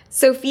 1.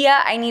 Sophia,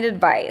 I need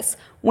advice.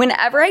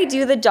 Whenever I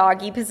do the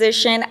doggy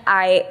position,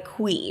 I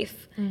queef.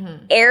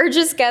 Mm-hmm. Air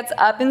just gets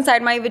up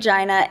inside my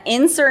vagina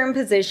in certain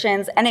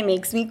positions and it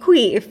makes me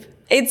queef.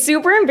 It's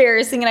super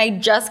embarrassing and I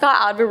just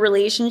got out of a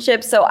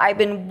relationship, so I've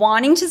been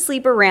wanting to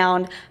sleep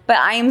around, but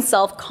I am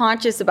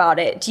self-conscious about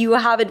it. Do you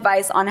have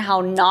advice on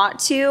how not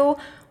to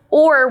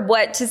or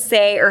what to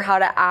say or how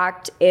to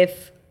act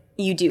if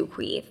you do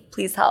queef?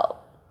 Please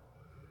help.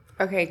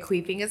 Okay,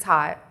 queefing is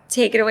hot.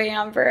 Take it away,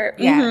 Amber.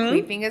 Yeah,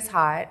 queefing is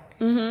hot.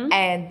 Mm-hmm.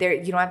 And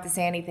you don't have to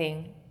say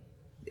anything.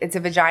 It's a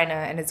vagina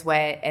and it's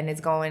wet and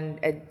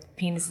a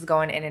penis is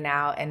going in and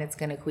out and it's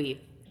gonna queef.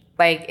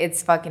 Like,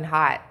 it's fucking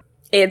hot.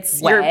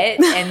 It's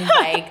wet and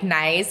like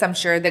nice. I'm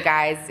sure the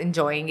guy's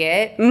enjoying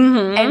it.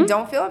 Mm-hmm. And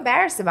don't feel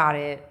embarrassed about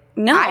it.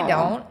 No.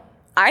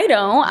 I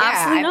don't. Yeah,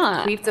 absolutely not.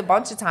 I've queefed a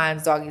bunch of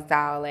times doggy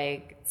style.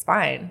 Like, it's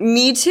fine.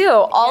 Me too.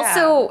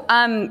 Also,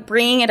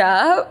 bringing it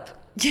up.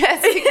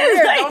 Yes,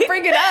 don't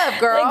bring it up,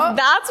 girl. Like,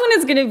 that's when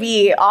it's gonna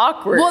be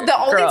awkward. Well, the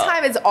only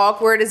time it's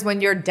awkward is when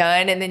you're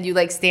done and then you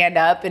like stand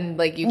up and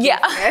like you Yeah,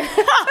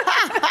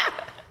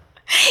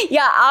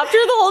 after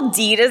the whole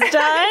deed is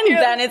done,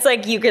 then it's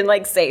like you can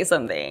like say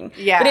something.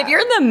 Yeah. But if you're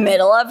in the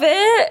middle of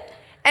it,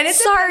 and it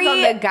depends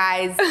on the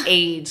guy's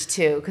age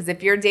too, because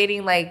if you're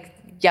dating like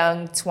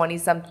young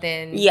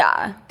 20-something.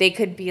 Yeah. They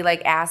could be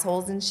like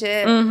assholes and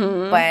shit,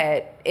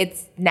 but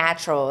it's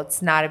natural.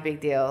 It's not a big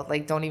deal.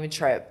 Like, don't even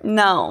trip.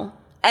 No.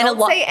 And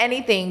don't say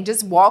anything.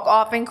 Just walk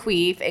off and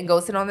queef and go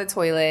sit on the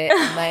toilet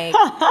and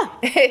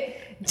like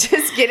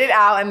just get it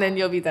out and then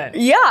you'll be done.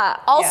 Yeah.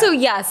 Also,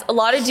 yes, a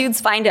lot of dudes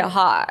find it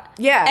hot.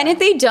 Yeah. And if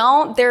they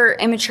don't, they're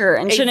immature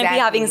and shouldn't be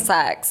having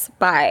sex.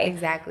 Bye.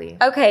 Exactly.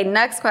 Okay,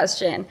 next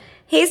question.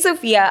 Hey,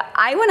 Sophia,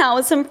 I went out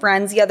with some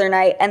friends the other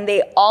night and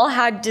they all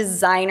had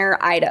designer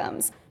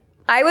items.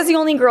 I was the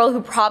only girl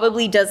who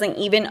probably doesn't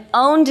even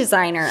own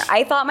designer.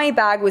 I thought my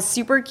bag was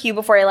super cute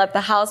before I left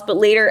the house, but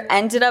later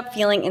ended up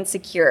feeling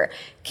insecure.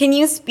 Can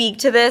you speak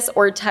to this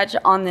or touch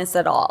on this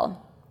at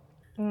all?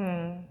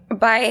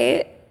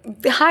 Bye.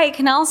 Hi,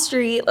 Canal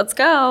Street. Let's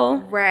go.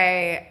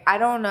 Right. I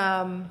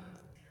don't,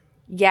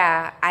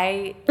 yeah,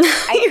 I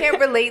can't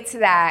relate to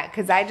that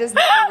because I just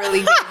never really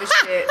gave a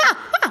shit.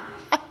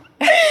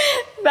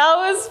 That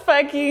was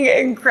fucking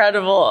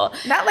incredible.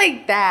 Not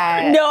like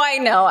that. No, I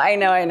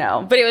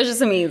know. But it was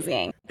just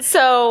amazing.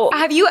 So,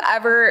 have you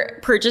ever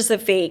purchased a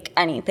fake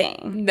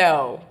anything?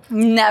 No.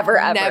 Never,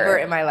 ever. Never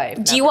in my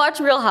life. Do you watch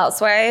Real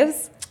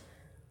Housewives?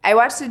 I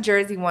watched the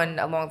Jersey one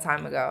a long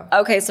time ago.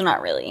 Okay, so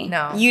not really.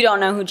 No. You don't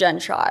know who Jen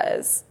Shaw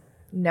is?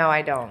 No,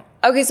 I don't.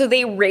 Okay, so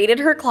they raided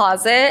her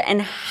closet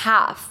and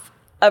half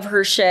of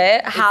her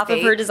shit, half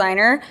of her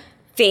designer,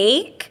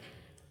 fake.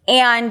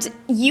 And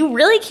you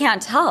really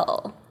can't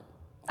tell,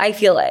 I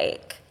feel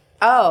like.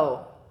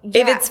 Oh.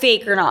 Yeah. If it's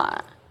fake or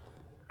not.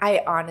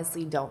 I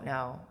honestly don't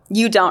know.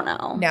 You don't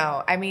know?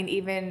 No. I mean,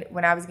 even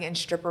when I was getting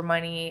stripper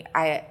money,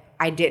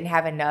 I didn't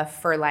have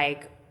enough for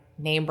like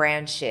name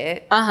brand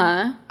shit.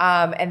 Uh-huh.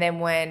 And then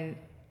when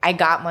I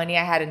got money,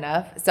 I had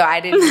enough. So I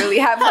didn't really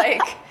have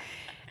like,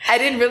 I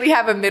didn't really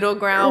have a middle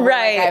ground.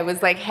 Right. Like I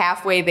was like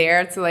halfway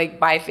there to like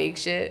buy fake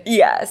shit.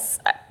 Yes.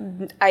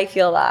 I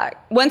feel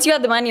that. Once you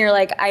had the money, you're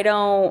like, I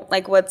don't,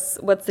 like, what's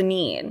the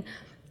need?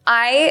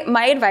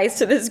 My advice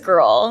to this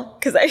girl,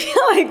 because I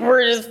feel like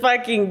we're just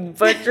fucking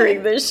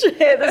butchering this shit.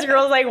 This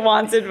girl's like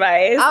wants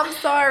advice. I'm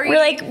sorry. We're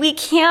like, we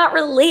can't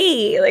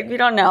relate. Like, we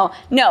don't know.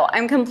 No,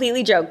 I'm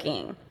completely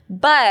joking.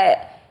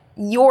 But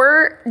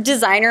your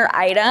designer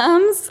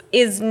items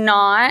is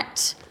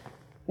not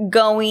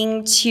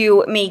going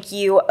to make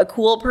you a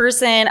cool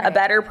person, a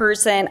better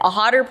person, a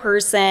hotter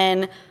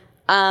person,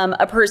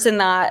 a person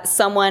that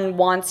someone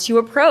wants to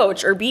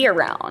approach or be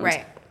around.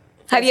 Right.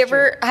 Have you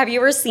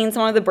ever seen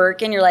someone with a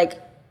Birkin? You're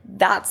like,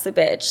 that's the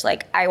bitch.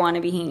 Like, I want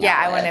to be hanging out Yeah,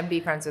 I with. want to be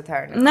friends with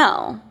her.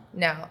 No.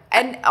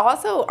 And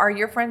also, are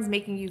your friends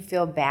making you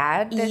feel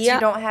bad that you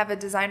don't have a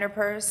designer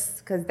purse?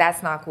 Because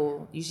that's not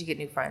cool. You should get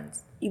new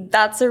friends.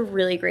 That's a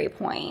really great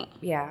point.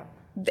 Yeah.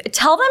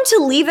 Tell them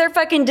to leave their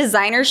fucking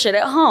designer shit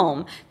at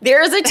home.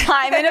 There's a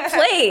time and a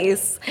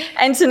place.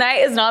 And tonight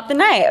is not the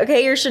night,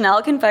 okay? Your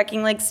Chanel can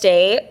fucking like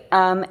stay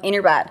in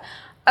your bed.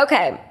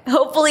 Okay,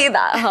 hopefully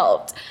that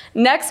helped.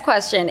 Next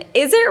question.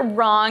 Is it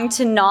wrong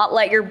to not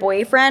let your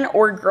boyfriend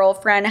or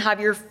girlfriend have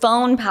your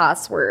phone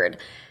password?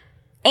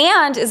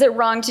 And is it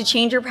wrong to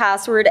change your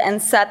password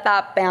and set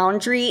that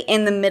boundary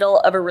in the middle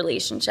of a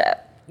relationship?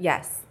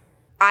 Yes.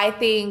 I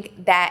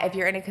think that if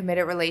you're in a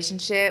committed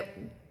relationship,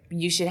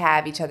 you should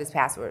have each other's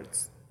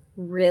passwords.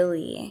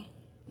 Really?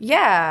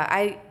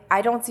 Yeah,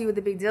 I don't see what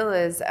the big deal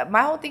is.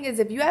 My whole thing is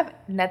if you have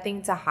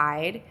nothing to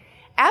hide,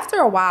 after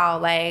a while,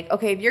 like,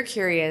 okay, if you're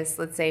curious,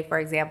 let's say, for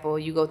example,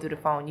 you go through the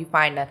phone, you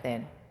find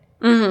nothing.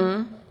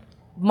 Mm-hmm.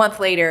 Month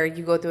later,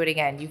 you go through it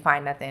again, you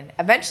find nothing.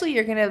 Eventually,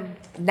 you're going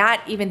to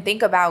not even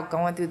think about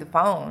going through the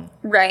phone.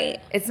 Right.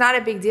 It's not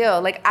a big deal.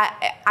 Like,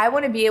 I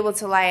want to be able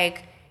to,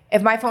 like,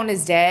 if my phone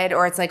is dead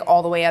or it's, like,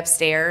 all the way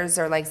upstairs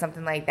or, like,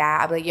 something like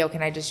that, I'll be like, yo,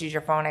 can I just use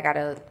your phone? I got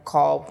to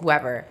call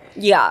whoever.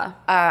 Yeah.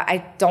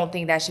 I don't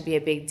think that should be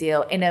a big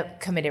deal in a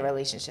committed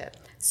relationship.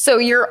 So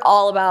you're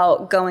all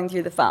about going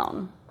through the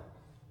phone?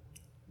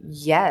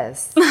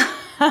 Yes.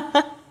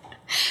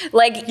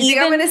 Like, you think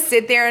I'm gonna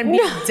sit there and be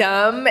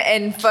dumb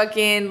and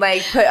fucking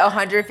like put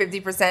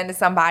 150% into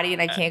somebody and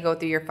I can't go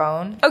through your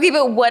phone? Okay,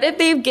 but what if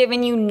they've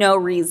given you no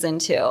reason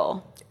to?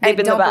 I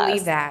don't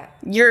believe that.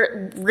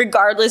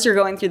 Regardless, you're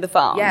going through the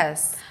phone.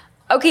 Yes.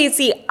 Okay,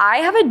 see, I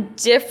have a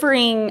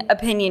differing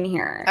opinion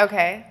here.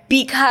 Okay.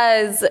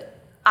 Because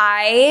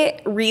I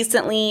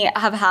recently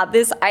have had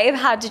this. I have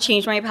had to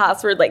change my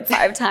password like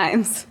 5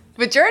 times.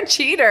 But you're a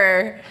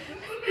cheater.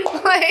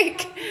 Like,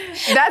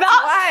 that's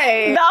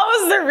why. That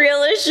was the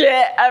realest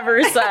shit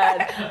ever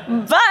said.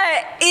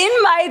 But in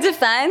my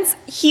defense,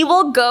 he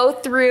will go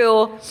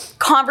through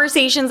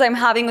conversations I'm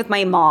having with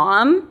my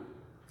mom.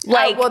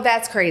 Like, well,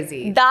 that's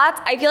crazy.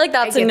 I feel like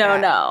that's a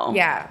no-no. That.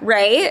 Yeah.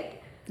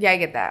 Right? Yeah, I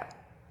get that.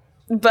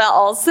 But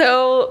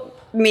also,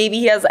 maybe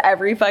he has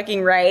every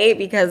fucking right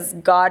because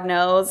God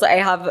knows I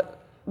have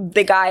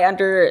the guy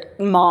under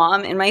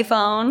mom in my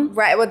phone.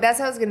 Right. Well, that's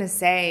what I was going to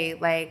say.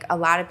 Like, a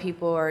lot of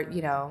people are,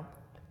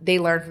 they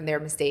learn from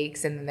their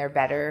mistakes and then they're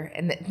better.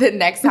 And the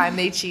next time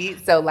they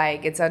cheat, so,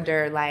 like, it's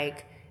under,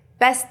 like,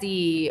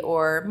 bestie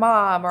or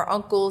mom or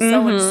uncle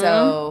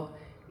so-and-so,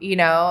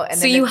 And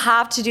so you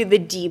have to do the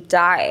deep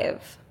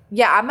dive.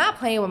 Yeah, I'm not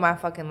playing with my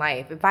fucking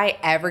life. If I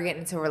ever get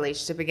into a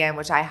relationship again,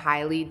 which I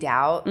highly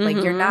doubt, like,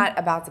 you're not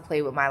about to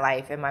play with my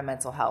life and my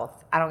mental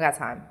health. I don't got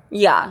time.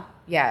 Yeah.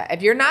 Yeah.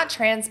 If you're not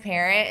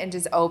transparent and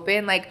just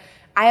open, like,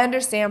 I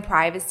understand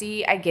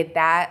privacy. I get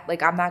that.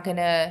 Like, I'm not going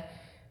to,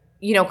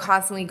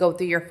 constantly go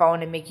through your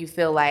phone and make you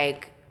feel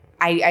like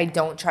I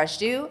don't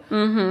trust you.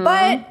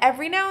 But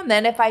every now and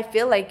then, if I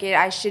feel like it,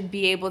 I should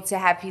be able to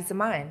have peace of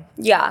mind.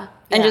 Yeah.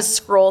 And just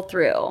scroll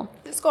through.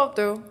 Just go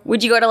through.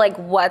 Would you go to like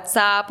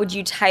WhatsApp? Would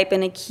you type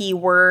in a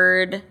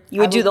keyword?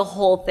 You would do the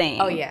whole thing.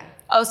 Oh, yeah.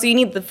 Oh, so you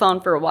need the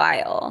phone for a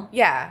while.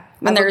 Yeah.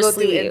 When I they're would go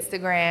asleep. through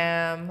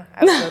Instagram.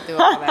 I would go through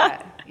all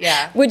that.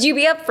 Yeah. Would you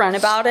be upfront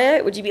about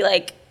it? Would you be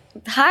like,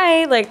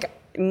 hi, like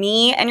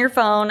me and your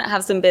phone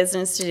have some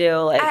business to do?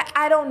 Like,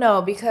 I don't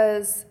know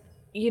because,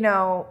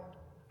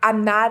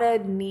 I'm not a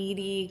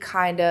needy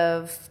kind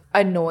of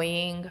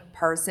annoying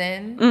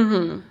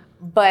person.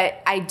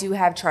 But I do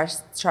have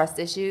trust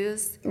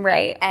issues.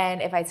 right.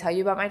 And if I tell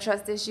you about my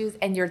trust issues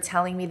and you're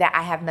telling me that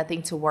I have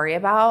nothing to worry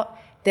about,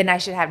 then I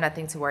should have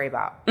nothing to worry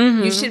about.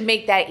 You should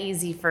make that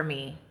easy for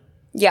me.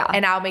 Yeah.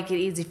 And I'll make it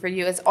easy for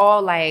you. It's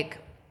all like,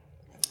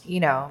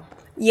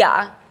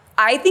 Yeah.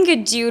 I think a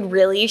dude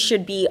really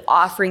should be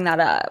offering that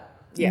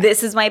up. Yeah.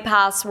 This is my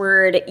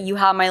password. You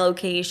have my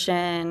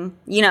location,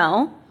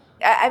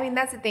 I mean,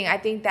 that's the thing. I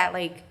think that,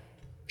 like,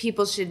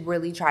 people should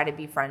really try to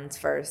be friends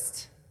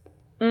first.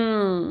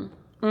 Like,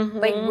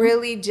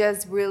 really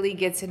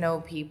get to know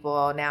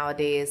people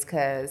nowadays,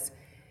 because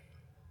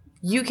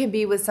you can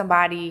be with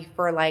somebody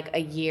for like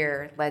a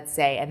year, let's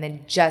say, and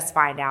then just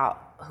find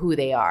out who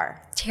they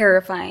are.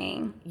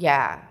 Terrifying.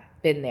 Yeah,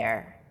 been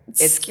there.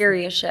 It's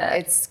scary as shit.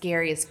 It's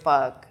scary as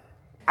fuck.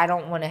 I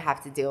don't want to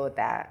have to deal with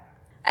that.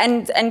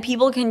 And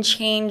people can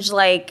change,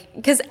 like,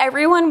 because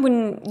everyone,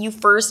 when you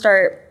first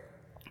start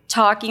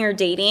talking or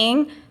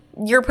dating,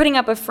 you're putting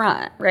up a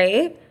front,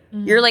 right?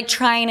 You're like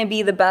trying to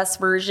be the best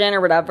version or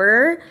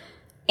whatever.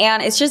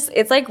 And it's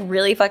like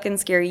really fucking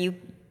scary. You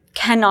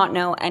cannot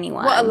know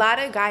anyone. Well, a lot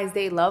of guys,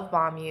 they love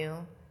bomb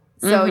you.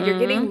 So you're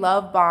getting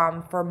love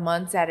bombed for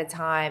months at a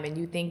time, and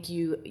you think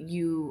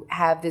you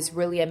have this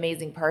really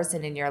amazing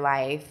person in your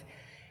life.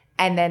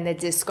 And then the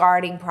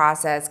discarding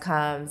process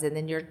comes, and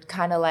then you're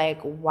kind of like,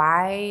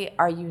 why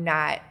are you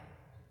not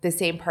the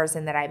same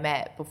person that I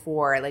met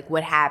before? Like,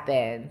 what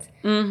happened?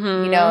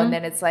 And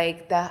then it's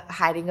like the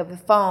hiding of the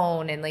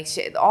phone and like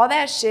shit, all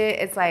that shit.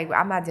 It's like,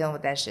 I'm not dealing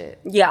with that shit.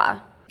 Yeah.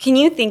 Can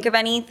you think of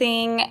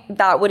anything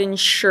that would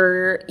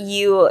ensure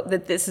you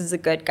that this is a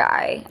good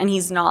guy and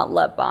he's not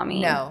love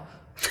bombing? No,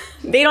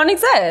 They don't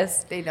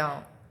exist. they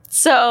don't.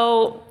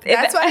 So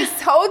That's why I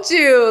told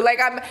you. Like,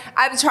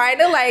 I'm trying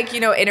to, like,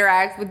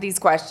 interact with these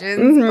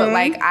questions, but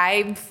like,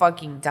 I'm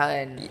fucking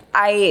done.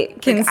 I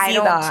can Like, see I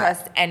don't that.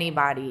 trust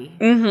anybody.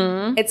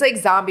 It's like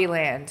zombie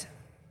land.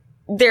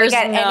 There's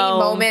Like, at any no,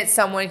 moment,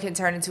 someone can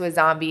turn into a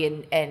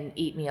zombie and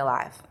eat me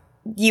alive.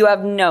 you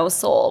have no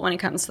soul when it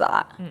comes to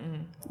that.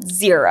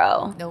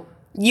 Zero. Nope.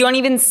 You don't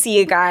even see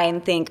a guy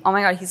and think, oh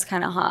my God, he's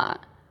kind of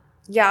hot.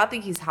 Yeah, I'll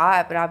think he's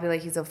hot, but I'll be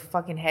like, he's a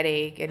fucking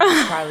headache, and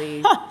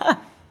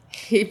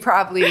he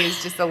probably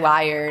is just a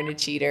liar and a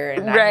cheater,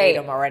 and I hate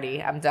him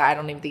already. I'm done. I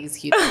don't even think he's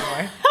cute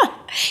anymore.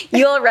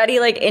 You already,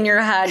 like, in your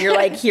head, you're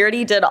like, he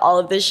already did all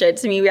of this shit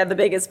to me. We had the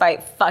biggest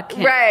fight. Fuck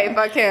him. Right,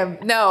 fuck him.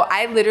 No,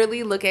 I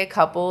literally look at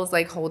couples,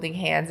 like, holding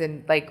hands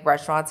in, like,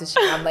 restaurants and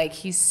shit. I'm like,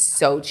 he's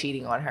so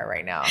cheating on her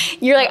right now.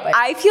 You're like,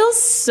 I feel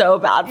so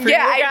bad for you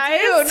guys. Yeah, I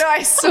do. No,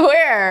 I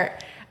swear.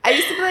 I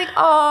used to be like,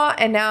 oh,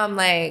 and now I'm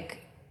like,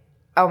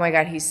 oh my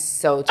God, he's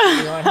so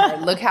cheating on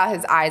her. Look how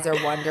his eyes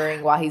are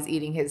wandering while he's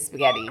eating his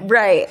spaghetti.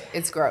 Right.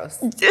 It's gross.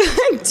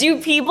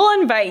 Do people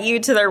invite you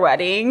to their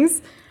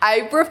weddings?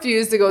 I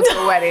refuse to go to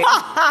a wedding.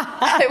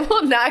 I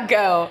will not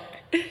go.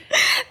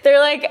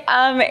 They're like,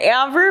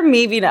 Amber,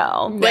 maybe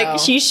no. No. Like,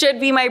 she should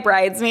be my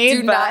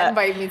bridesmaid. Do not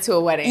invite me to a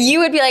wedding.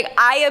 You would be like,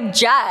 I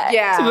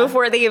object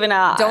before they even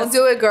ask. Don't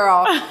do it,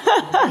 girl.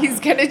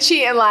 He's going to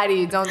cheat and lie to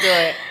you. Don't do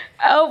it.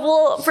 Oh,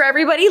 well, for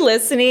everybody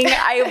listening,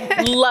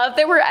 I love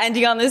that we're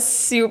ending on this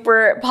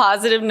super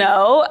positive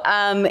note.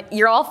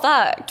 You're all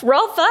fucked. We're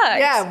all fucked.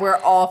 Yeah, we're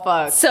all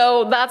fucked.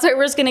 So that's why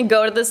we're just going to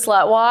go to the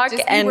slut walk.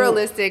 Just be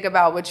realistic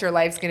about what your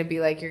life's going to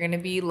be like. You're going to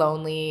be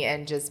lonely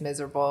and just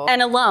miserable.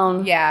 And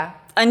alone. Yeah.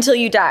 Until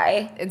you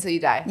die. Until you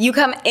die. You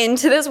come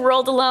into this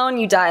world alone,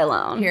 you die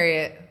alone.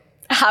 Period.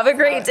 Have a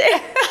great day.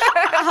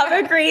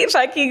 Have a great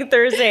fucking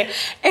Thursday.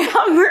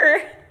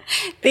 Amber,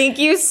 thank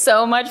you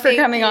so much for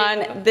coming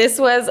on. This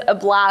was a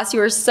blast.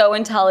 You are so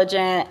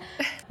intelligent.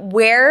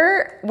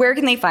 Where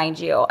can they find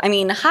you? I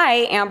mean,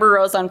 hi, Amber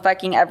Rose on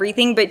fucking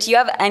everything, but do you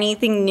have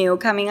anything new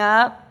coming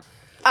up?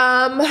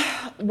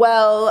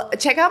 Well,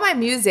 check out my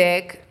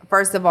music.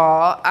 First of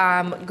all,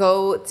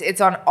 it's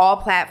on all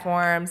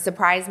platforms.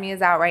 Surprise Me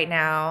is out right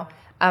now.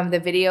 The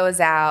video is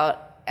out.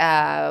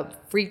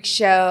 Freak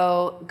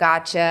Show,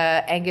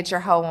 Gotcha, and Get Your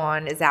Hoe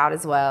On is out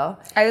as well.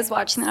 I was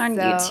watching that on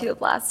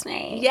YouTube last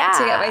night. Yeah.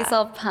 To get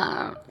myself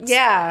pumped.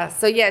 Yeah.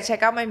 So yeah,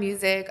 check out my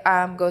music.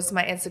 Go to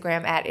my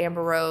Instagram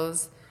 @Amber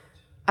Rose.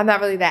 I'm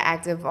not really that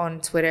active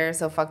on Twitter,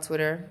 so fuck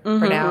Twitter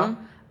for now.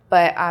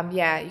 But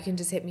yeah, you can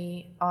just hit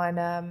me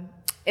on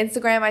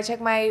Instagram. I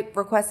check my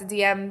requested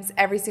DMs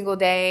every single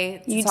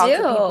day to talk to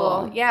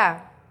people.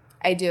 Yeah,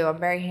 I do. I'm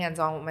very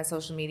hands-on with my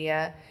social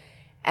media.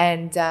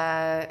 And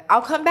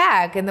I'll come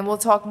back and then we'll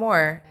talk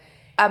more.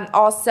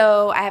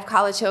 Also, I have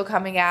College Hill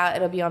coming out.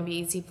 It'll be on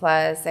BET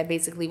Plus. I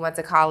basically went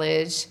to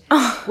college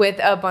with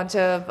a bunch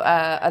of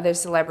other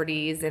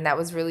celebrities, and that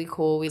was really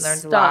cool. We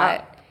learned a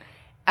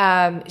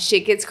lot.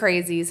 Shit gets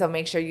crazy, so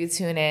make sure you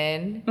tune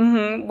in.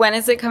 Mm-hmm. When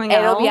is it coming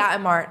out? It'll be out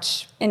in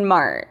March. In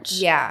March.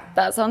 Yeah.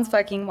 That sounds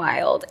fucking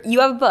wild. You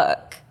have a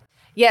book.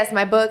 Yes,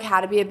 my book,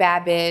 How to Be a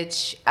Bad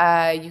Bitch.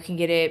 You can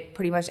get it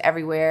pretty much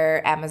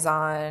everywhere,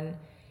 Amazon.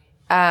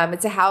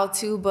 It's a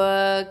how-to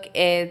book.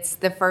 It's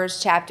the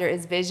first chapter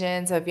is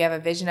vision. So if you have a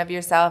vision of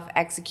yourself,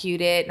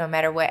 execute it no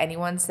matter what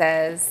anyone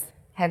says.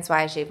 Hence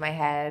why I shave my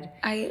head.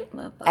 I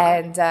love that.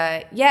 And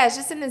yeah, it's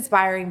just an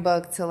inspiring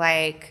book to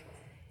like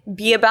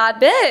be a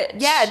bad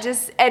bitch. Yeah,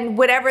 and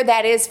whatever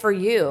that is for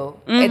you.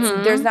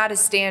 Mm-hmm. There's not a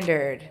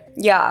standard.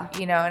 Yeah.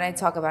 You know, and I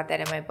talk about that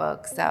in my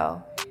book.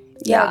 So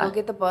yeah, go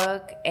get the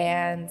book,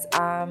 and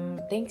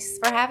thanks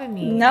for having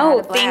me.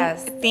 No,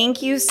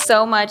 thank you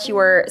so much. You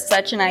were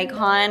such an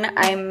icon.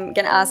 I'm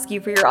gonna ask you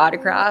for your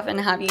autograph and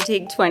have you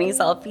take 20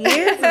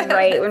 selfies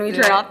right when we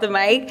turn off the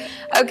mic.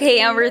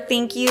 Okay, Amber,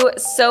 thank you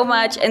so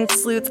much, and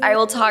Sloots, I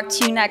will talk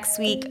to you next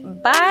week.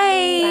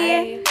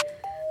 Bye. Bye.